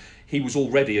 because he was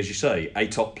already, as you say, a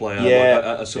top player,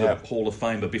 a sort of Hall of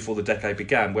Famer before the decade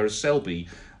began, whereas Selby,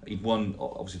 he'd won,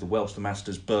 obviously, the Welsh, the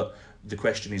Masters, but the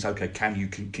question is, okay, can you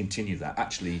continue that?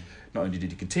 Actually, not only did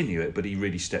he continue it, but he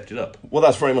really stepped it up. Well,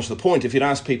 that's very much the point. If you'd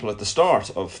asked people at the start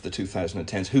of the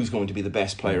 2010s who's going to be the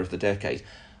best player of the decade,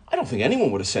 I don't think anyone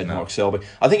would have said Mark Selby.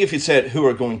 I think if you'd said who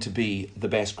are going to be the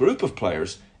best group of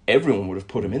players, everyone would have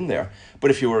put him in there. But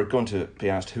if you were going to be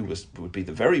asked who would be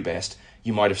the very best,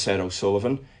 you might have said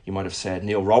O'Sullivan, you might have said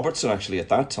Neil Robertson, actually, at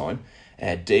that time.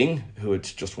 Ding, who had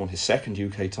just won his 2nd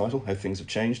UK title, how things have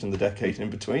changed in the decade in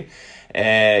between.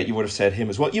 You would have said him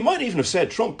as well. You might even have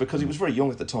said Trump, because he was very young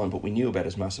at the time, but we knew about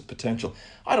his massive potential.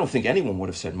 I don't think anyone would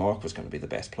have said Mark was going to be the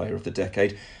best player of the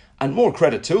decade. And more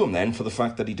credit to him then for the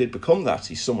fact that he did become that.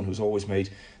 He's someone who's always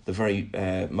made the very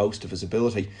most of his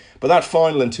ability. But that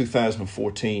final in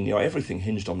 2014, everything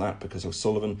hinged on that, because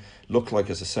O'Sullivan looked like,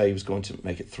 as I say, he was going to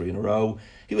make it 3 in a row.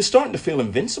 He was starting to feel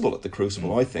invincible at the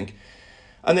Crucible, I think.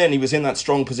 And then he was in that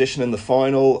strong position in the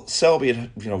final. Selby had,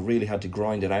 really had to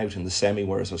grind it out in the semi,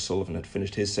 whereas O'Sullivan had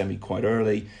finished his semi quite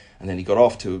early. And then he got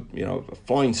off to, a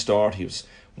fine start. He was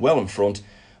well in front.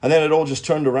 And then it all just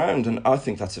turned around. And I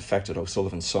think that's affected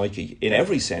O'Sullivan's psyche in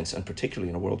every sense, and particularly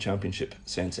in a World Championship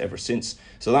sense ever since.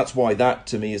 So that's why that,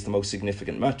 to me, is the most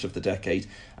significant match of the decade.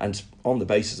 And on the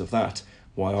basis of that,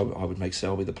 why I would make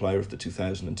Selby the player of the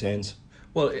 2010s.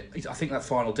 Well, I think that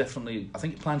final definitely, I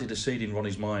think it planted a seed in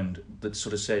Ronnie's mind that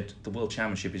sort of said the World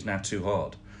Championship is now too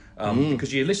hard.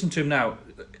 Because you listen to him now,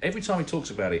 every time he talks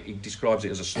about it, he describes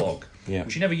it as a slog,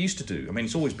 which he never used to do. I mean,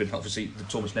 it's always been, obviously, the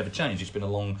tournament's never changed. It's been a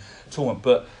long tournament.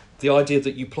 But the idea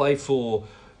that you play for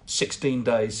 16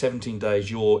 days, 17 days,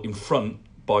 you're in front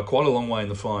by quite a long way in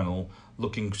the final,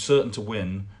 looking certain to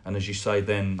win, and as you say,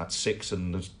 then that's 6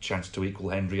 and there's a chance to equal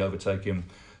Hendry, overtake him.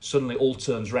 Suddenly all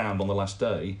turns round on the last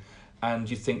day, and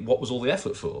you think, what was all the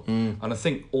effort for? And I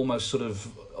think almost sort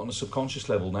of on a subconscious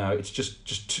level now, it's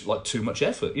just like too much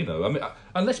effort, I mean,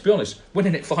 and let's be honest,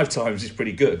 winning it 5 times is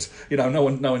pretty good. No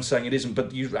one's saying it isn't,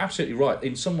 but you're absolutely right.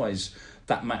 In some ways,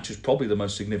 that match was probably the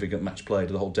most significant match played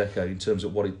of the whole decade in terms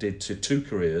of what it did to 2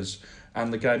 careers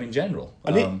and the game in general.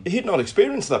 And he'd not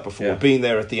experienced that before, being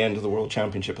there at the end of the World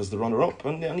Championship as the runner-up,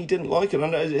 and he didn't like it.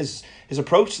 And his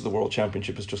approach to the World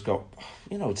Championship has just got,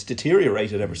 it's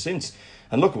deteriorated ever since.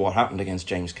 And look at what happened against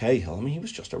James Cahill. I mean, he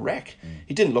was just a wreck.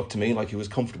 He didn't look to me like he was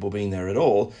comfortable being there at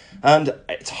all. And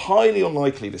it's highly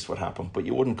unlikely this would happen, but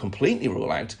you wouldn't completely rule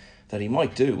out that he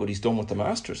might do what he's done with the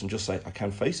Masters and just say, I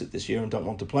can't face it this year and don't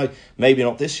want to play. Maybe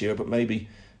not this year, but maybe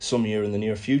some year in the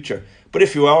near future. But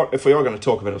if we are going to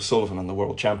talk about O'Sullivan and the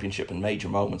World Championship and major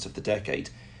moments of the decade,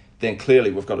 then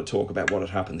clearly we've got to talk about what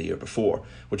had happened the year before,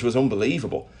 which was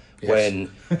unbelievable. Yes.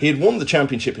 When he had won the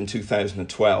championship in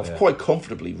 2012, quite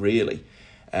comfortably, really.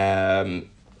 And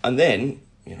then,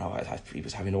 he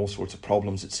was having all sorts of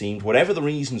problems, it seemed. Whatever the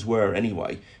reasons were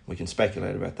anyway, we can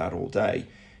speculate about that all day.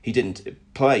 He didn't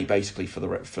play, basically, for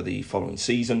the following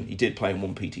season. He did play in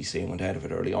one PTC and went out of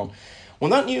it early on. When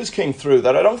that news came through,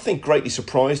 that I don't think greatly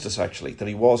surprised us, actually, that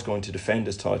he was going to defend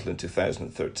his title in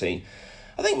 2013.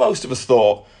 I think most of us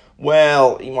thought,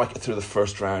 well, he might get through the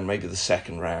first round, maybe the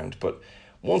second round, but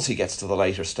once he gets to the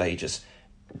later stages,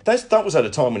 that was at a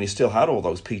time when he still had all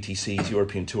those PTCs,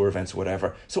 European Tour events, or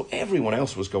whatever. So everyone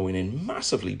else was going in,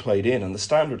 massively played in, and the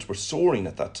standards were soaring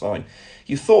at that time.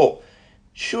 You thought,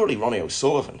 surely Ronnie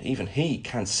O'Sullivan, even he,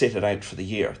 can sit it out for the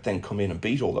year, then come in and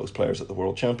beat all those players at the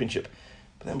World Championship.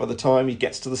 But then by the time he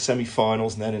gets to the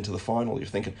semi-finals and then into the final, you're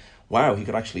thinking, wow, he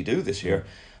could actually do this here.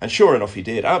 And sure enough, he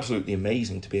did. Absolutely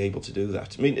amazing to be able to do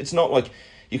that. I mean, it's not like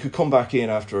you could come back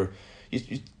in after...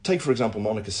 You take, for example,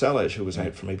 Monica Seles, who was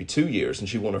out for maybe 2 years, and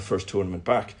she won her first tournament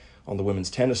back on the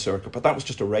women's tennis circuit, but that was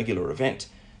just a regular event.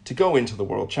 To go into the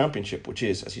World Championship, which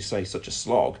is, as you say, such a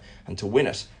slog, and to win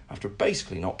it after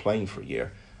basically not playing for a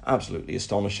year, absolutely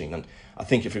astonishing. And I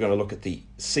think if you're going to look at the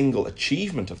single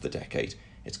achievement of the decade,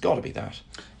 it's got to be that.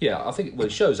 Yeah, I think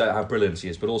it shows how brilliant he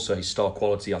is, but also his star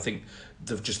quality. I think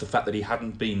just the fact that he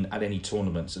hadn't been at any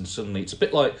tournaments, and suddenly it's a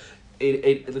bit like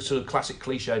the sort of classic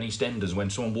cliche in EastEnders when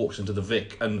someone walks into the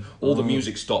Vic and all the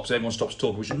music stops, everyone stops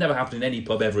talking, which would never happen in any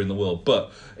pub ever in the world.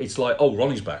 But it's like, oh,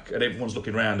 Ronnie's back, and everyone's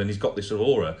looking around, and he's got this sort of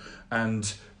aura,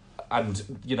 and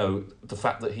the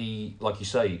fact that he, like you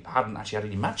say, hadn't actually had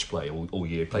any match play all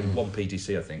year, played one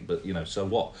PTC, I think, but so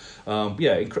what?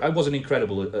 It was an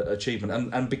incredible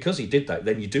achievement, and because he did that,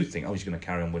 then you do think, oh, he's going to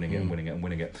carry on winning it and winning it and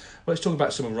winning it. Well, let's talk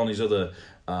about some of Ronnie's other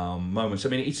moments. I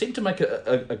mean, he seemed to make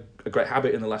a great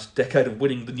habit in the last decade of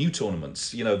winning the new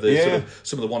tournaments. Sort of,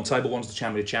 some of the one-table ones, the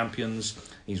Champion of Champions.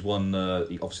 He's won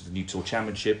obviously the New Tour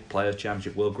Championship, Players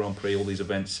Championship, World Grand Prix, all these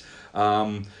events.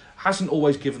 Hasn't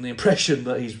always given the impression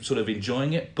that he's sort of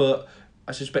enjoying it, but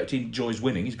I suspect he enjoys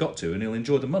winning. He's got to, and he'll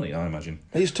enjoy the money, I imagine.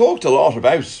 He's talked a lot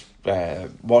about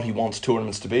what he wants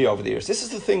tournaments to be over the years. This is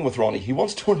the thing with Ronnie. He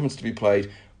wants tournaments to be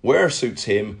played where suits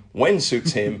him, when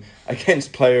suits him,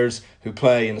 against players who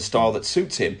play in a style that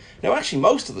suits him. Now, actually,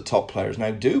 most of the top players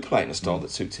now do play in a style that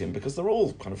suits him because they're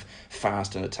all kind of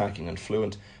fast and attacking and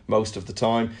fluent most of the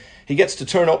time. He gets to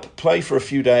turn up, play for a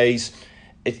few days.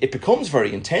 It becomes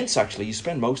very intense, actually. You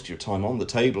spend most of your time on the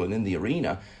table and in the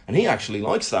arena, and he actually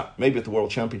likes that. Maybe at the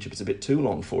World Championship it's a bit too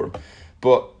long for him.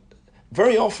 But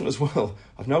very often as well,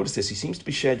 I've noticed this, he seems to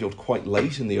be scheduled quite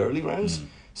late in the early rounds.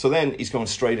 So then he's going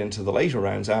straight into the later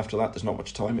rounds after that. There's not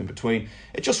much time in between.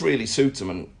 It just really suits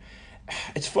him. And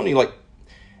it's funny, like,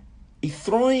 he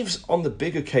thrives on the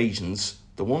big occasions,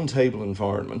 the one-table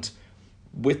environment,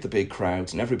 with the big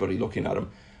crowds and everybody looking at him,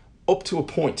 up to a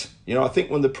point. I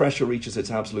think when the pressure reaches its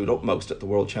absolute utmost at the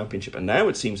World Championship, and now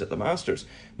it seems at the Masters,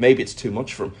 maybe it's too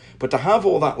much for him. But to have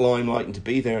all that limelight and to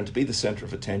be there and to be the centre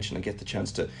of attention and get the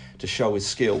chance to show his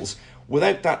skills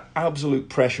without that absolute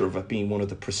pressure of it being one of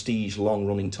the prestige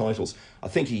long-running titles, I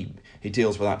think he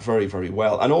deals with that very, very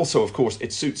well. And also, of course,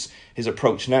 it suits his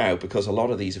approach now because a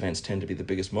lot of these events tend to be the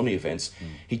biggest money events.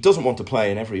 He doesn't want to play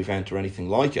in every event or anything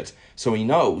like it. So he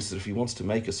knows that if he wants to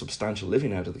make a substantial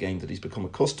living out of the game that he's become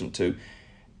accustomed to,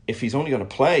 if he's only going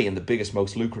to play in the biggest,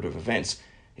 most lucrative events,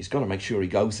 he's got to make sure he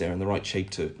goes there in the right shape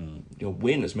to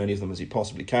win as many of them as he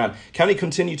possibly can. Can he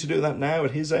continue to do that now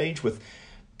at his age with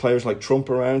players like Trump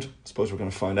around? I suppose we're going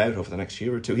to find out over the next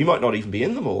year or two. He might not even be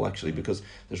in them all, actually, because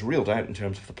there's real doubt in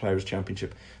terms of the Players'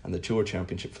 Championship and the Tour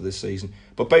Championship for this season.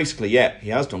 But basically, yeah, he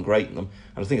has done great in them,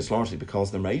 and I think it's largely because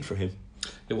they're made for him.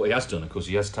 Yeah, what he has done, of course,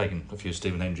 he has taken a few of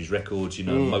Stephen Hendry's records,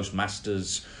 most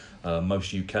Masters,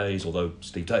 most UKs, although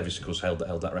Steve Davis, of course, held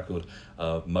that record.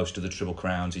 Most of the Triple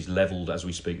Crowns. He's levelled, as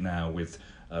we speak now, with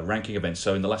ranking events.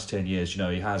 So in the last 10 years,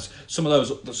 he has some of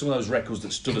those records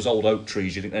that stood as old oak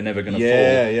trees. You think they're never going to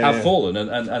fall, have fallen,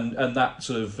 and that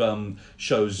sort of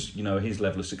shows his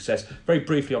level of success. Very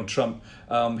briefly on Trump,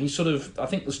 he sort of, I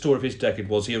think the story of his decade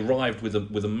was he arrived with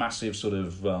a massive sort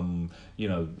of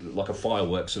like a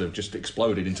firework sort of just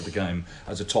exploded into the game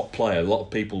as a top player. A lot of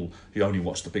people who only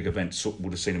watched the big events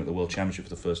would have seen him at the World Championship for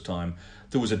the first time.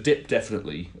 There was a dip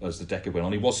definitely as the decade went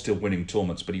on. He was still winning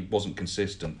tournaments, but he wasn't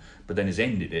consistent. But then he's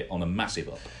ended it on a massive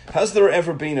up. Has there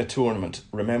ever been a tournament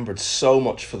remembered so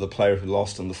much for the player who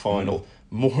lost in the final,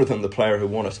 more than the player who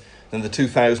won it, than the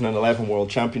 2011 World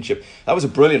Championship? That was a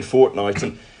brilliant fortnight.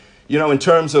 And, in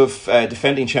terms of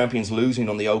defending champions losing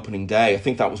on the opening day, I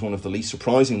think that was one of the least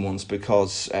surprising ones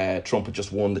because Trump had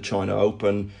just won the China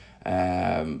Open.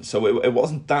 So it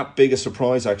wasn't that big a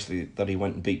surprise, actually, that he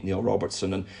went and beat Neil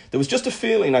Robertson. And there was just a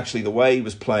feeling, actually, the way he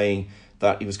was playing,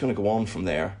 that he was going to go on from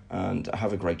there and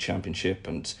have a great championship.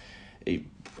 And he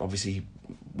obviously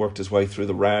worked his way through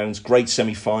the rounds. Great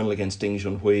semi-final against Ding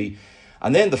Junhui.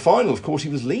 And then the final, of course, he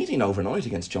was leading overnight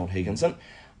against John Higgins. And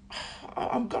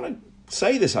I'm going to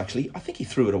say this, actually, I think he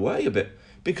threw it away a bit,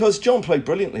 because John played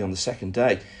brilliantly on the second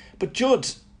day. But Judd,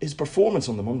 his performance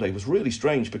on the Monday was really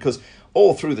strange, because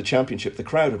all through the championship, the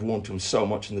crowd had warmed to him so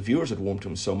much and the viewers had warmed to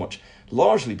him so much,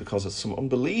 largely because of some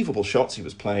unbelievable shots he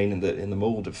was playing in the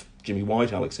mould of Jimmy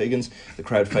White, Alex Higgins, the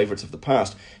crowd favourites of the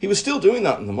past. He was still doing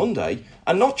that on the Monday,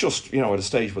 and not just, at a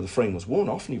stage where the frame was won.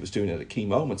 Often he was doing it at key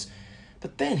moments.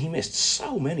 But then he missed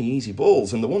so many easy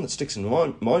balls, and the one that sticks in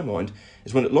my mind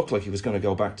is when it looked like he was going to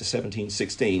go back to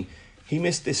 17-16. He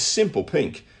missed this simple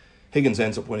pink. Higgins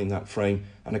ends up winning that frame,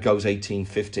 and it goes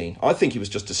 18-15. I think he was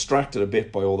just distracted a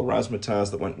bit by all the razzmatazz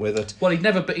that went with it. Well, he'd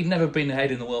never been ahead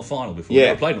in the World Final before. Yeah. He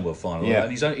never played in the World Final, yeah.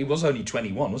 And he was only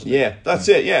 21, wasn't he? Yeah, that's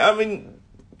it. Yeah, I mean,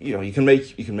 you can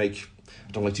make.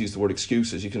 I don't like to use the word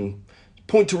excuses. You can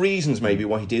point to reasons maybe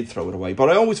why he did throw it away, but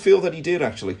I always feel that he did,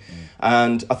 actually.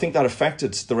 And I think that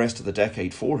affected the rest of the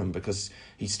decade for him, because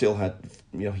he still had,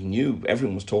 he knew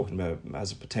everyone was talking about him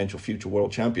as a potential future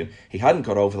world champion. He hadn't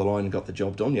got over the line and got the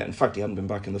job done yet. In fact, he hadn't been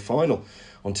back in the final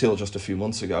until just a few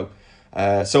months ago.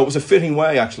 So it was a fitting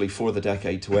way, actually, for the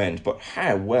decade to end. But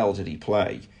how well did he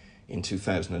play in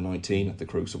 2019 at the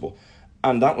Crucible?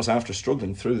 And that was after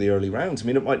struggling through the early rounds. I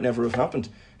mean, it might never have happened.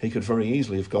 He could very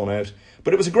easily have gone out.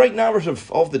 But it was a great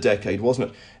narrative of the decade,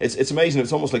 wasn't it? It's amazing.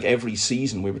 It's almost like every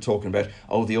season we were talking about,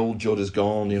 the old Judd is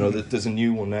gone. There's a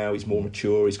new one now. He's more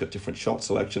mature. He's got different shot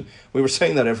selection. We were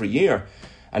saying that every year.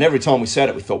 And every time we said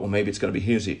it, we thought, well, maybe it's going to be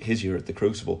his year at the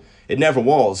Crucible. It never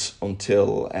was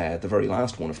until the very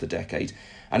last one of the decade.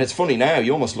 And it's funny now,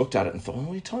 you almost looked at it and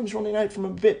thought, time's running out from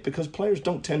him a bit, because players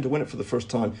don't tend to win it for the first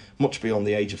time much beyond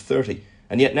the age of 30.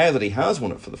 And yet now that he has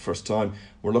won it for the first time,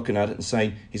 we're looking at it and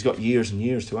saying he's got years and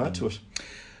years to add to it.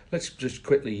 Let's just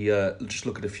quickly just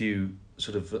look at a few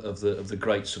sort of the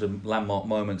great sort of landmark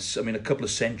moments. I mean, a couple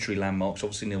of century landmarks.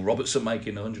 Obviously, Neil Robertson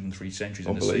making 103 centuries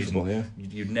in a season. Yeah.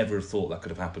 You'd never have thought that could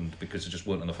have happened, because there just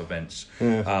weren't enough events.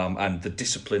 Yeah. And the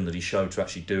discipline that he showed to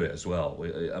actually do it as well,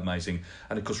 amazing.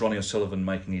 And of course, Ronnie O'Sullivan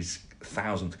making his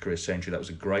 1,000th career century. That was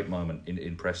a great moment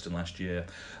in Preston last year.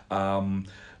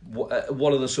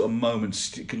 What are the sort of moments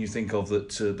can you think of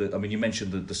that? I mean, you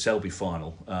mentioned the Selby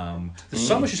final. There's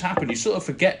so much has happened. You sort of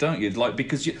forget, don't you?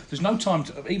 Because there's no time,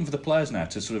 even for the players now,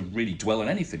 to sort of really dwell on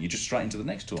anything. You're just straight into the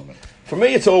next tournament. For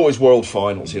me, it's always world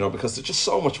finals, because there's just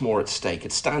so much more at stake.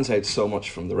 It stands out so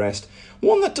much from the rest.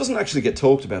 One that doesn't actually get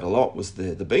talked about a lot was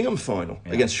the Bingham final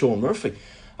against Sean Murphy.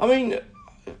 I mean,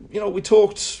 we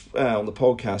talked on the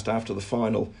podcast after the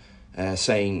final,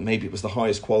 saying maybe it was the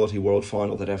highest quality world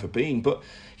final that ever been. But,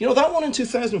 that one in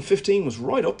 2015 was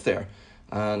right up there.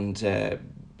 And,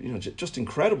 just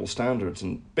incredible standards.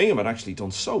 And Bingham had actually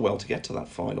done so well to get to that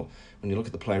final. When you look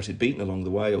at the players he'd beaten along the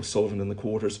way, O'Sullivan in the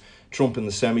quarters, Trump in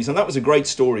the semis. And that was a great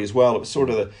story as well. It was sort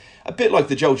of a bit like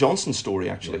the Joe Johnson story,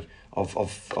 actually, of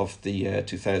the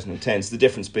 2010s. The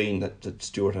difference being that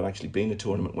Stuart had actually been a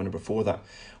tournament winner before that,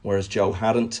 whereas Joe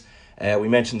hadn't. We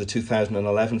mentioned the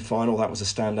 2011 final. That was a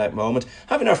standout moment.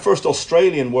 Having our first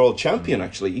Australian world champion,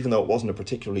 actually, even though it wasn't a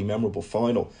particularly memorable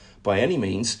final by any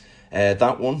means,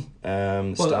 that one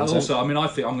stands also, out. I mean, I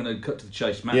think I'm going to cut to the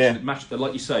chase. Match,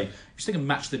 like you say, if you think of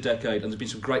match of the decade, and there's been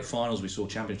some great finals. We saw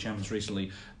champions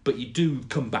recently, but you do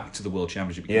come back to the World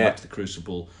Championship. You come back to the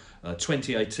Crucible.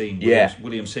 2018,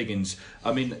 Williams Higgins.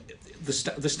 I mean,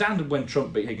 the standard when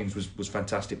Trump beat Higgins was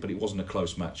fantastic, but it wasn't a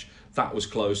close match. That was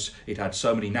close. It had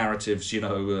so many narratives.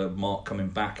 Mark coming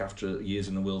back after years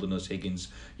in the wilderness. Higgins,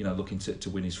 looking to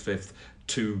win his fifth.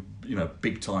 Two,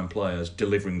 big time players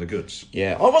delivering the goods.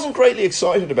 Yeah, I wasn't greatly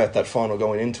excited about that final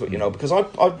going into it, because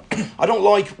I don't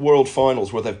like world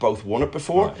finals where they've both won it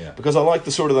before, because I like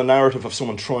the sort of the narrative of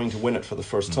someone trying to win it for the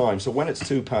first time. So when it's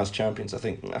two past champions, I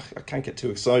think I can't get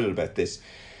too excited about this.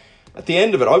 At the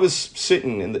end of it, I was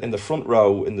sitting in the front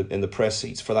row in the press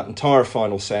seats for that entire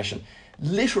final session,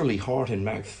 literally heart in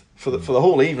mouth for the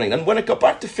whole evening. And when it got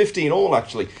back to 15-all,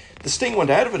 actually, the sting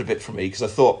went out of it a bit for me, because I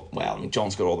thought,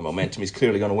 John's got all the momentum, he's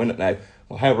clearly going to win it now.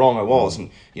 Well, how wrong I was, and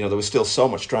there was still so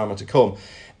much drama to come.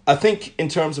 I think in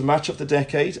terms of match of the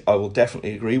decade, I will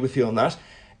definitely agree with you on that.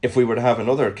 If we were to have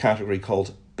another category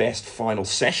called best final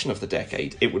session of the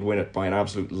decade, it would win it by an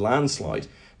absolute landslide,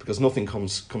 because nothing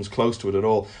comes close to it at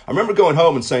all. I remember going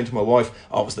home and saying to my wife,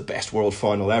 it was the best world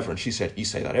final ever. And she said, you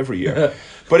say that every year.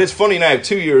 But it's funny now,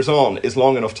 2 years on is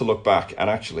long enough to look back and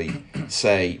actually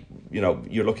say,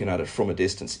 you're looking at it from a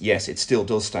distance, yes, it still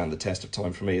does stand the test of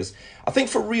time for me. I think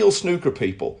for real snooker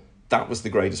people, that was the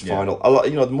greatest final. A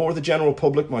lot, more the general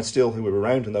public might still, who were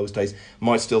around in those days,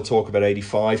 might still talk about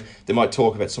 85. They might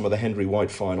talk about some of the Henry White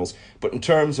finals. But in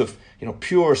terms of,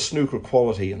 pure snooker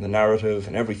quality and the narrative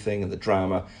and everything and the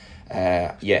drama,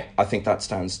 I think that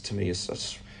stands to me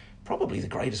as probably the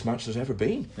greatest match there's ever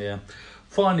been. Yeah.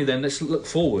 Finally then, let's look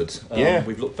forward.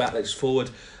 We've looked back, let's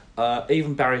forward.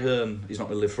 Even Barry Hearn is not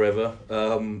going to live forever.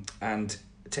 And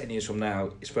 10 years from now,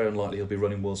 it's very unlikely he'll be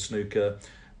running World Snooker.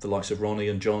 The likes of Ronnie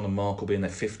and John and Mark will be in their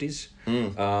 50s.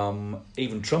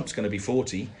 Even Trump's going to be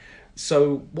 40.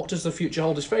 So what does the future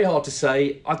hold? It's very hard to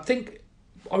say.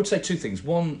 I would say two things.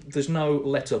 One, there's no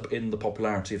let-up in the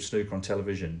popularity of snooker on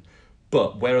television.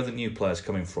 But where are the new players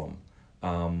coming from?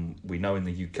 We know in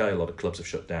the UK a lot of clubs have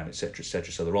shut down, etc.,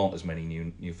 etc. So there aren't as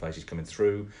many new faces coming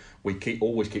through. We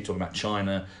always keep talking about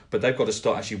China, but they've got to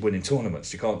start actually winning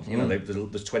tournaments. You can't,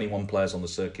 there's 21 players on the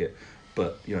circuit.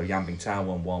 But, Yan Bingtao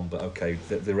won one, but okay,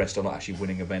 the rest are not actually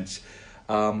winning events.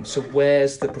 So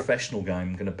where's the professional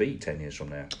game going to be 10 years from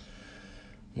now?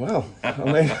 Well,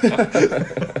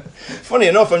 funny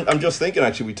enough, I'm just thinking,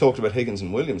 actually, we talked about Higgins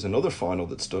and Williams. Another final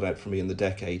that stood out for me in the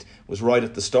decade was right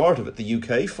at the start of it, the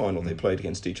UK final. They played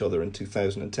against each other in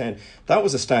 2010. That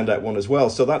was a standout one as well.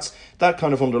 So that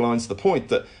kind of underlines the point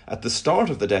that at the start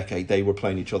of the decade, they were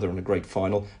playing each other in a great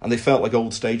final, and they felt like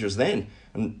old stagers then.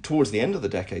 And towards the end of the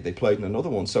decade, they played in another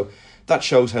one. So that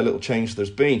shows how little change there's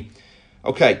been.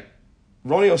 Okay,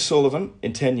 Ronnie O'Sullivan,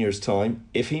 in 10 years' time,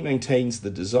 if he maintains the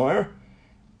desire,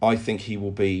 I think he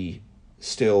will be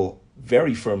still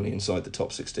very firmly inside the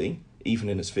top 16, even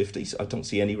in his 50s. I don't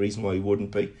see any reason why he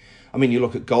wouldn't be. I mean, you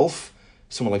look at golf,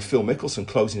 someone like Phil Mickelson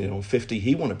closing in on 50.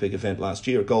 He won a big event last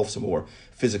year. Golf's a more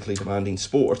physically demanding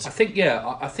sport. I think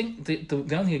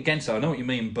the only thing against that, I know what you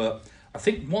mean, but I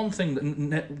think one thing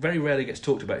that very rarely gets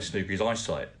talked about in snooker is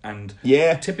eyesight. And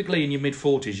typically in your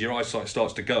mid-40s, your eyesight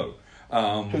starts to go.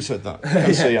 Who said that? I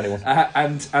can't see anyone.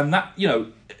 And that,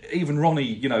 even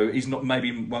Ronnie, he's not,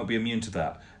 maybe won't be immune to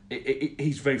that.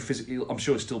 He's very physically, I'm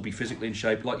sure he'll still be physically in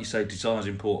shape. Like you say, desire's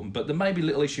important, but there may be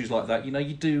little issues like that.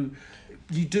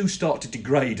 You do start to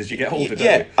degrade as you get older,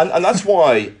 don't you? And that's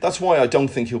why I don't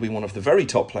think he'll be one of the very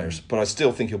top players, but I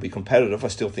still think he'll be competitive. I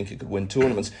still think he could win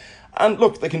tournaments. And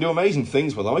look, they can do amazing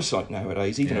things with eyesight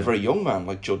nowadays. Even a very young man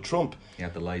like Judd Trump. He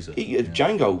had the laser.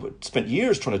 Django spent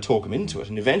years trying to talk him into it,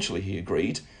 and eventually he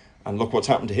agreed. And look what's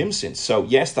happened to him since. So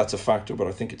yes, that's a factor, but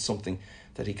I think it's something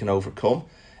that he can overcome.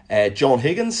 John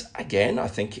Higgins, again, I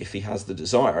think if he has the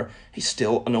desire, he's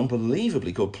still an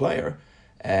unbelievably good player.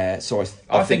 So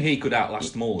I think he could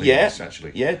outlast them all.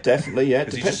 Actually. Yeah, definitely. Yeah,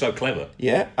 because he's just so clever.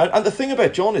 Yeah, and the thing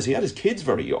about John is he had his kids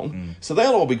very young, so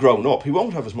they'll all be grown up. He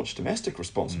won't have as much domestic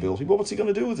responsibility. But what's he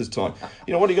going to do with his time? What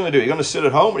are you going to do? Are you going to sit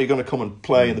at home, or are you going to come and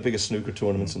play in the biggest snooker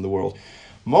tournaments in the world?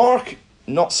 Mark,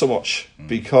 not so much,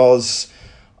 because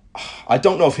I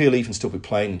don't know if he'll even still be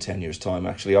playing in 10 years' time.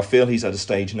 Actually, I feel he's at a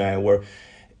stage now where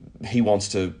he wants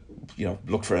to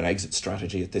look for an exit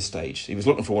strategy at this stage. He was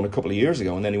looking for one a couple of years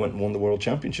ago, and then he went and won the World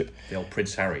Championship. The old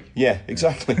Prince Harry. Yeah,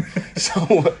 exactly.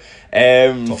 So,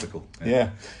 topical. Yeah.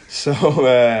 So,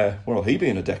 where will he be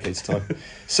in a decade's time?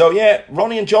 So, yeah,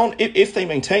 Ronnie and John, if they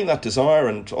maintain that desire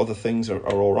and other things are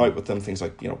all right with them, things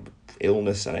like,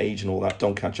 illness and age and all that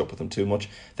don't catch up with them too much,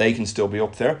 they can still be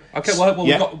up there. Okay, because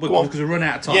we're running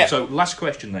out of time. Yeah. So, last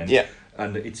question then. Yeah.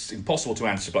 And it's impossible to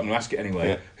answer, but I'm going to ask it anyway.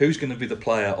 Yeah. Who's going to be the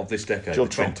player of this decade? Judd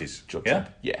the Trump. 20s? Judd Trump.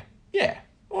 Yeah.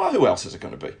 Well, who else is it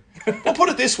going to be? Well, put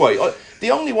it this way.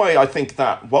 The only way I think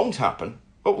that won't happen...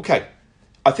 Okay,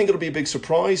 I think it'll be a big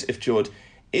surprise if Judd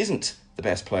isn't the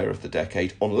best player of the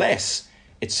decade, unless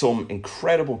it's some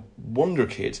incredible wonder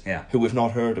kid who we've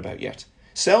not heard about yet.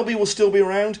 Selby will still be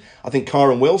around. I think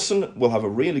Kyron Wilson will have a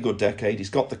really good decade. He's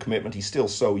got the commitment. He's still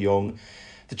so young.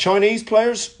 The Chinese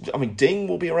players, Ding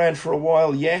will be around for a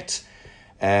while yet.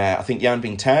 I think Yan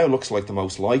Bingtao looks like the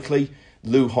most likely.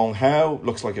 Lu Honghao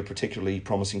looks like a particularly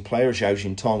promising player. Zhao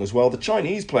Jintong as well. The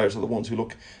Chinese players are the ones who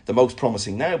look the most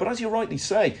promising now. But as you rightly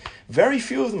say, very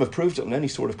few of them have proved it on any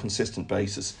sort of consistent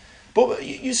basis. But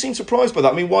you seem surprised by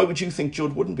that. Why would you think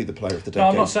Judd wouldn't be the player of the decade? No,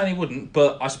 I'm not saying he wouldn't,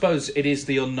 but I suppose it is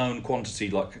the unknown quantity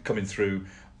coming through.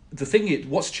 The thing is,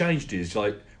 what's changed is,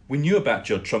 we knew about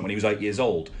Judd Trump when he was 8 years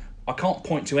old. I can't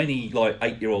point to any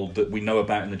 8-year-old that we know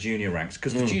about in the junior ranks,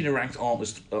 because the junior ranks aren't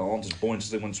as buoyant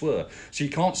as they once were. So you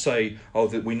can't say,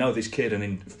 that we know this kid and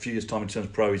in a few years' time in terms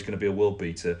of pro he's going to be a world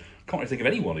beater. Can't really think of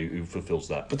anyone who fulfills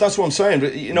that. But that's what I'm saying.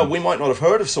 We might not have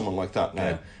heard of someone like that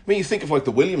now. Yeah. You think of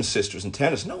the Williams sisters in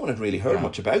tennis. No one had really heard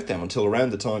much about them until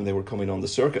around the time they were coming on the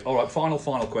circuit. All right, final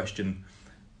question.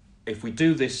 if we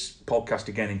do this podcast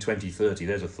again in 2030,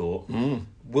 there's a thought.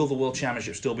 Will the World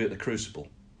Championship still be at the Crucible?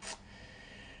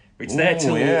 It's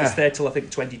there till I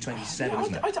think 2027,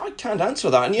 isn't it? I can't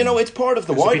answer that, and it's part of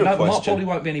the wider question. Probably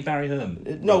won't be any Barry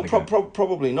Hearn. No,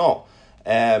 probably not.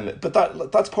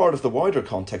 But that's part of the wider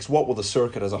context. What will the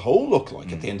circuit as a whole look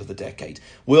like at the end of the decade?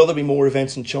 Will there be more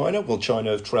events in China? Will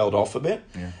China have trailed off a bit?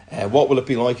 Yeah. What will it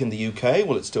be like in the UK?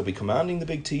 Will it still be commanding the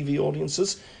big TV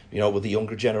audiences? Will the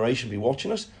younger generation be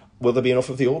watching it? Will there be enough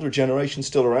of the older generation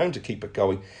still around to keep it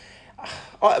going?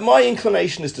 My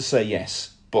inclination is to say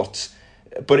yes, but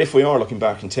if we are looking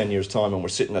back in 10 years' time and we're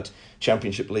sitting at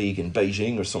Championship League in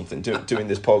Beijing or something doing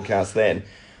this podcast then,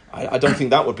 I don't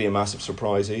think that would be a massive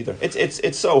surprise either.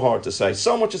 It's so hard to say.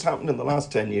 So much has happened in the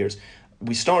last 10 years.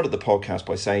 We started the podcast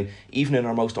by saying, even in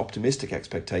our most optimistic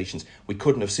expectations, we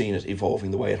couldn't have seen it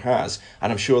evolving the way it has.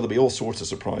 And I'm sure there'll be all sorts of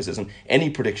surprises. And any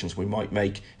predictions we might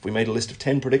make, if we made a list of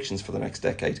 10 predictions for the next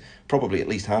decade, probably at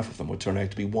least half of them would turn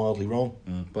out to be wildly wrong.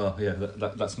 Well, yeah,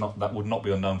 that would not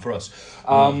be unknown for us.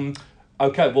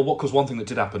 Okay, well, because one thing that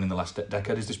did happen in the last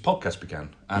decade is this podcast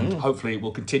began. And hopefully it will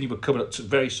continue. We're coming up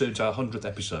very soon to our 100th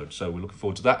episode. So we're looking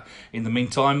forward to that. In the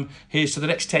meantime, here's to the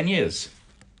next 10 years.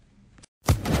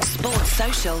 Sports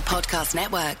Social Podcast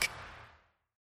Network.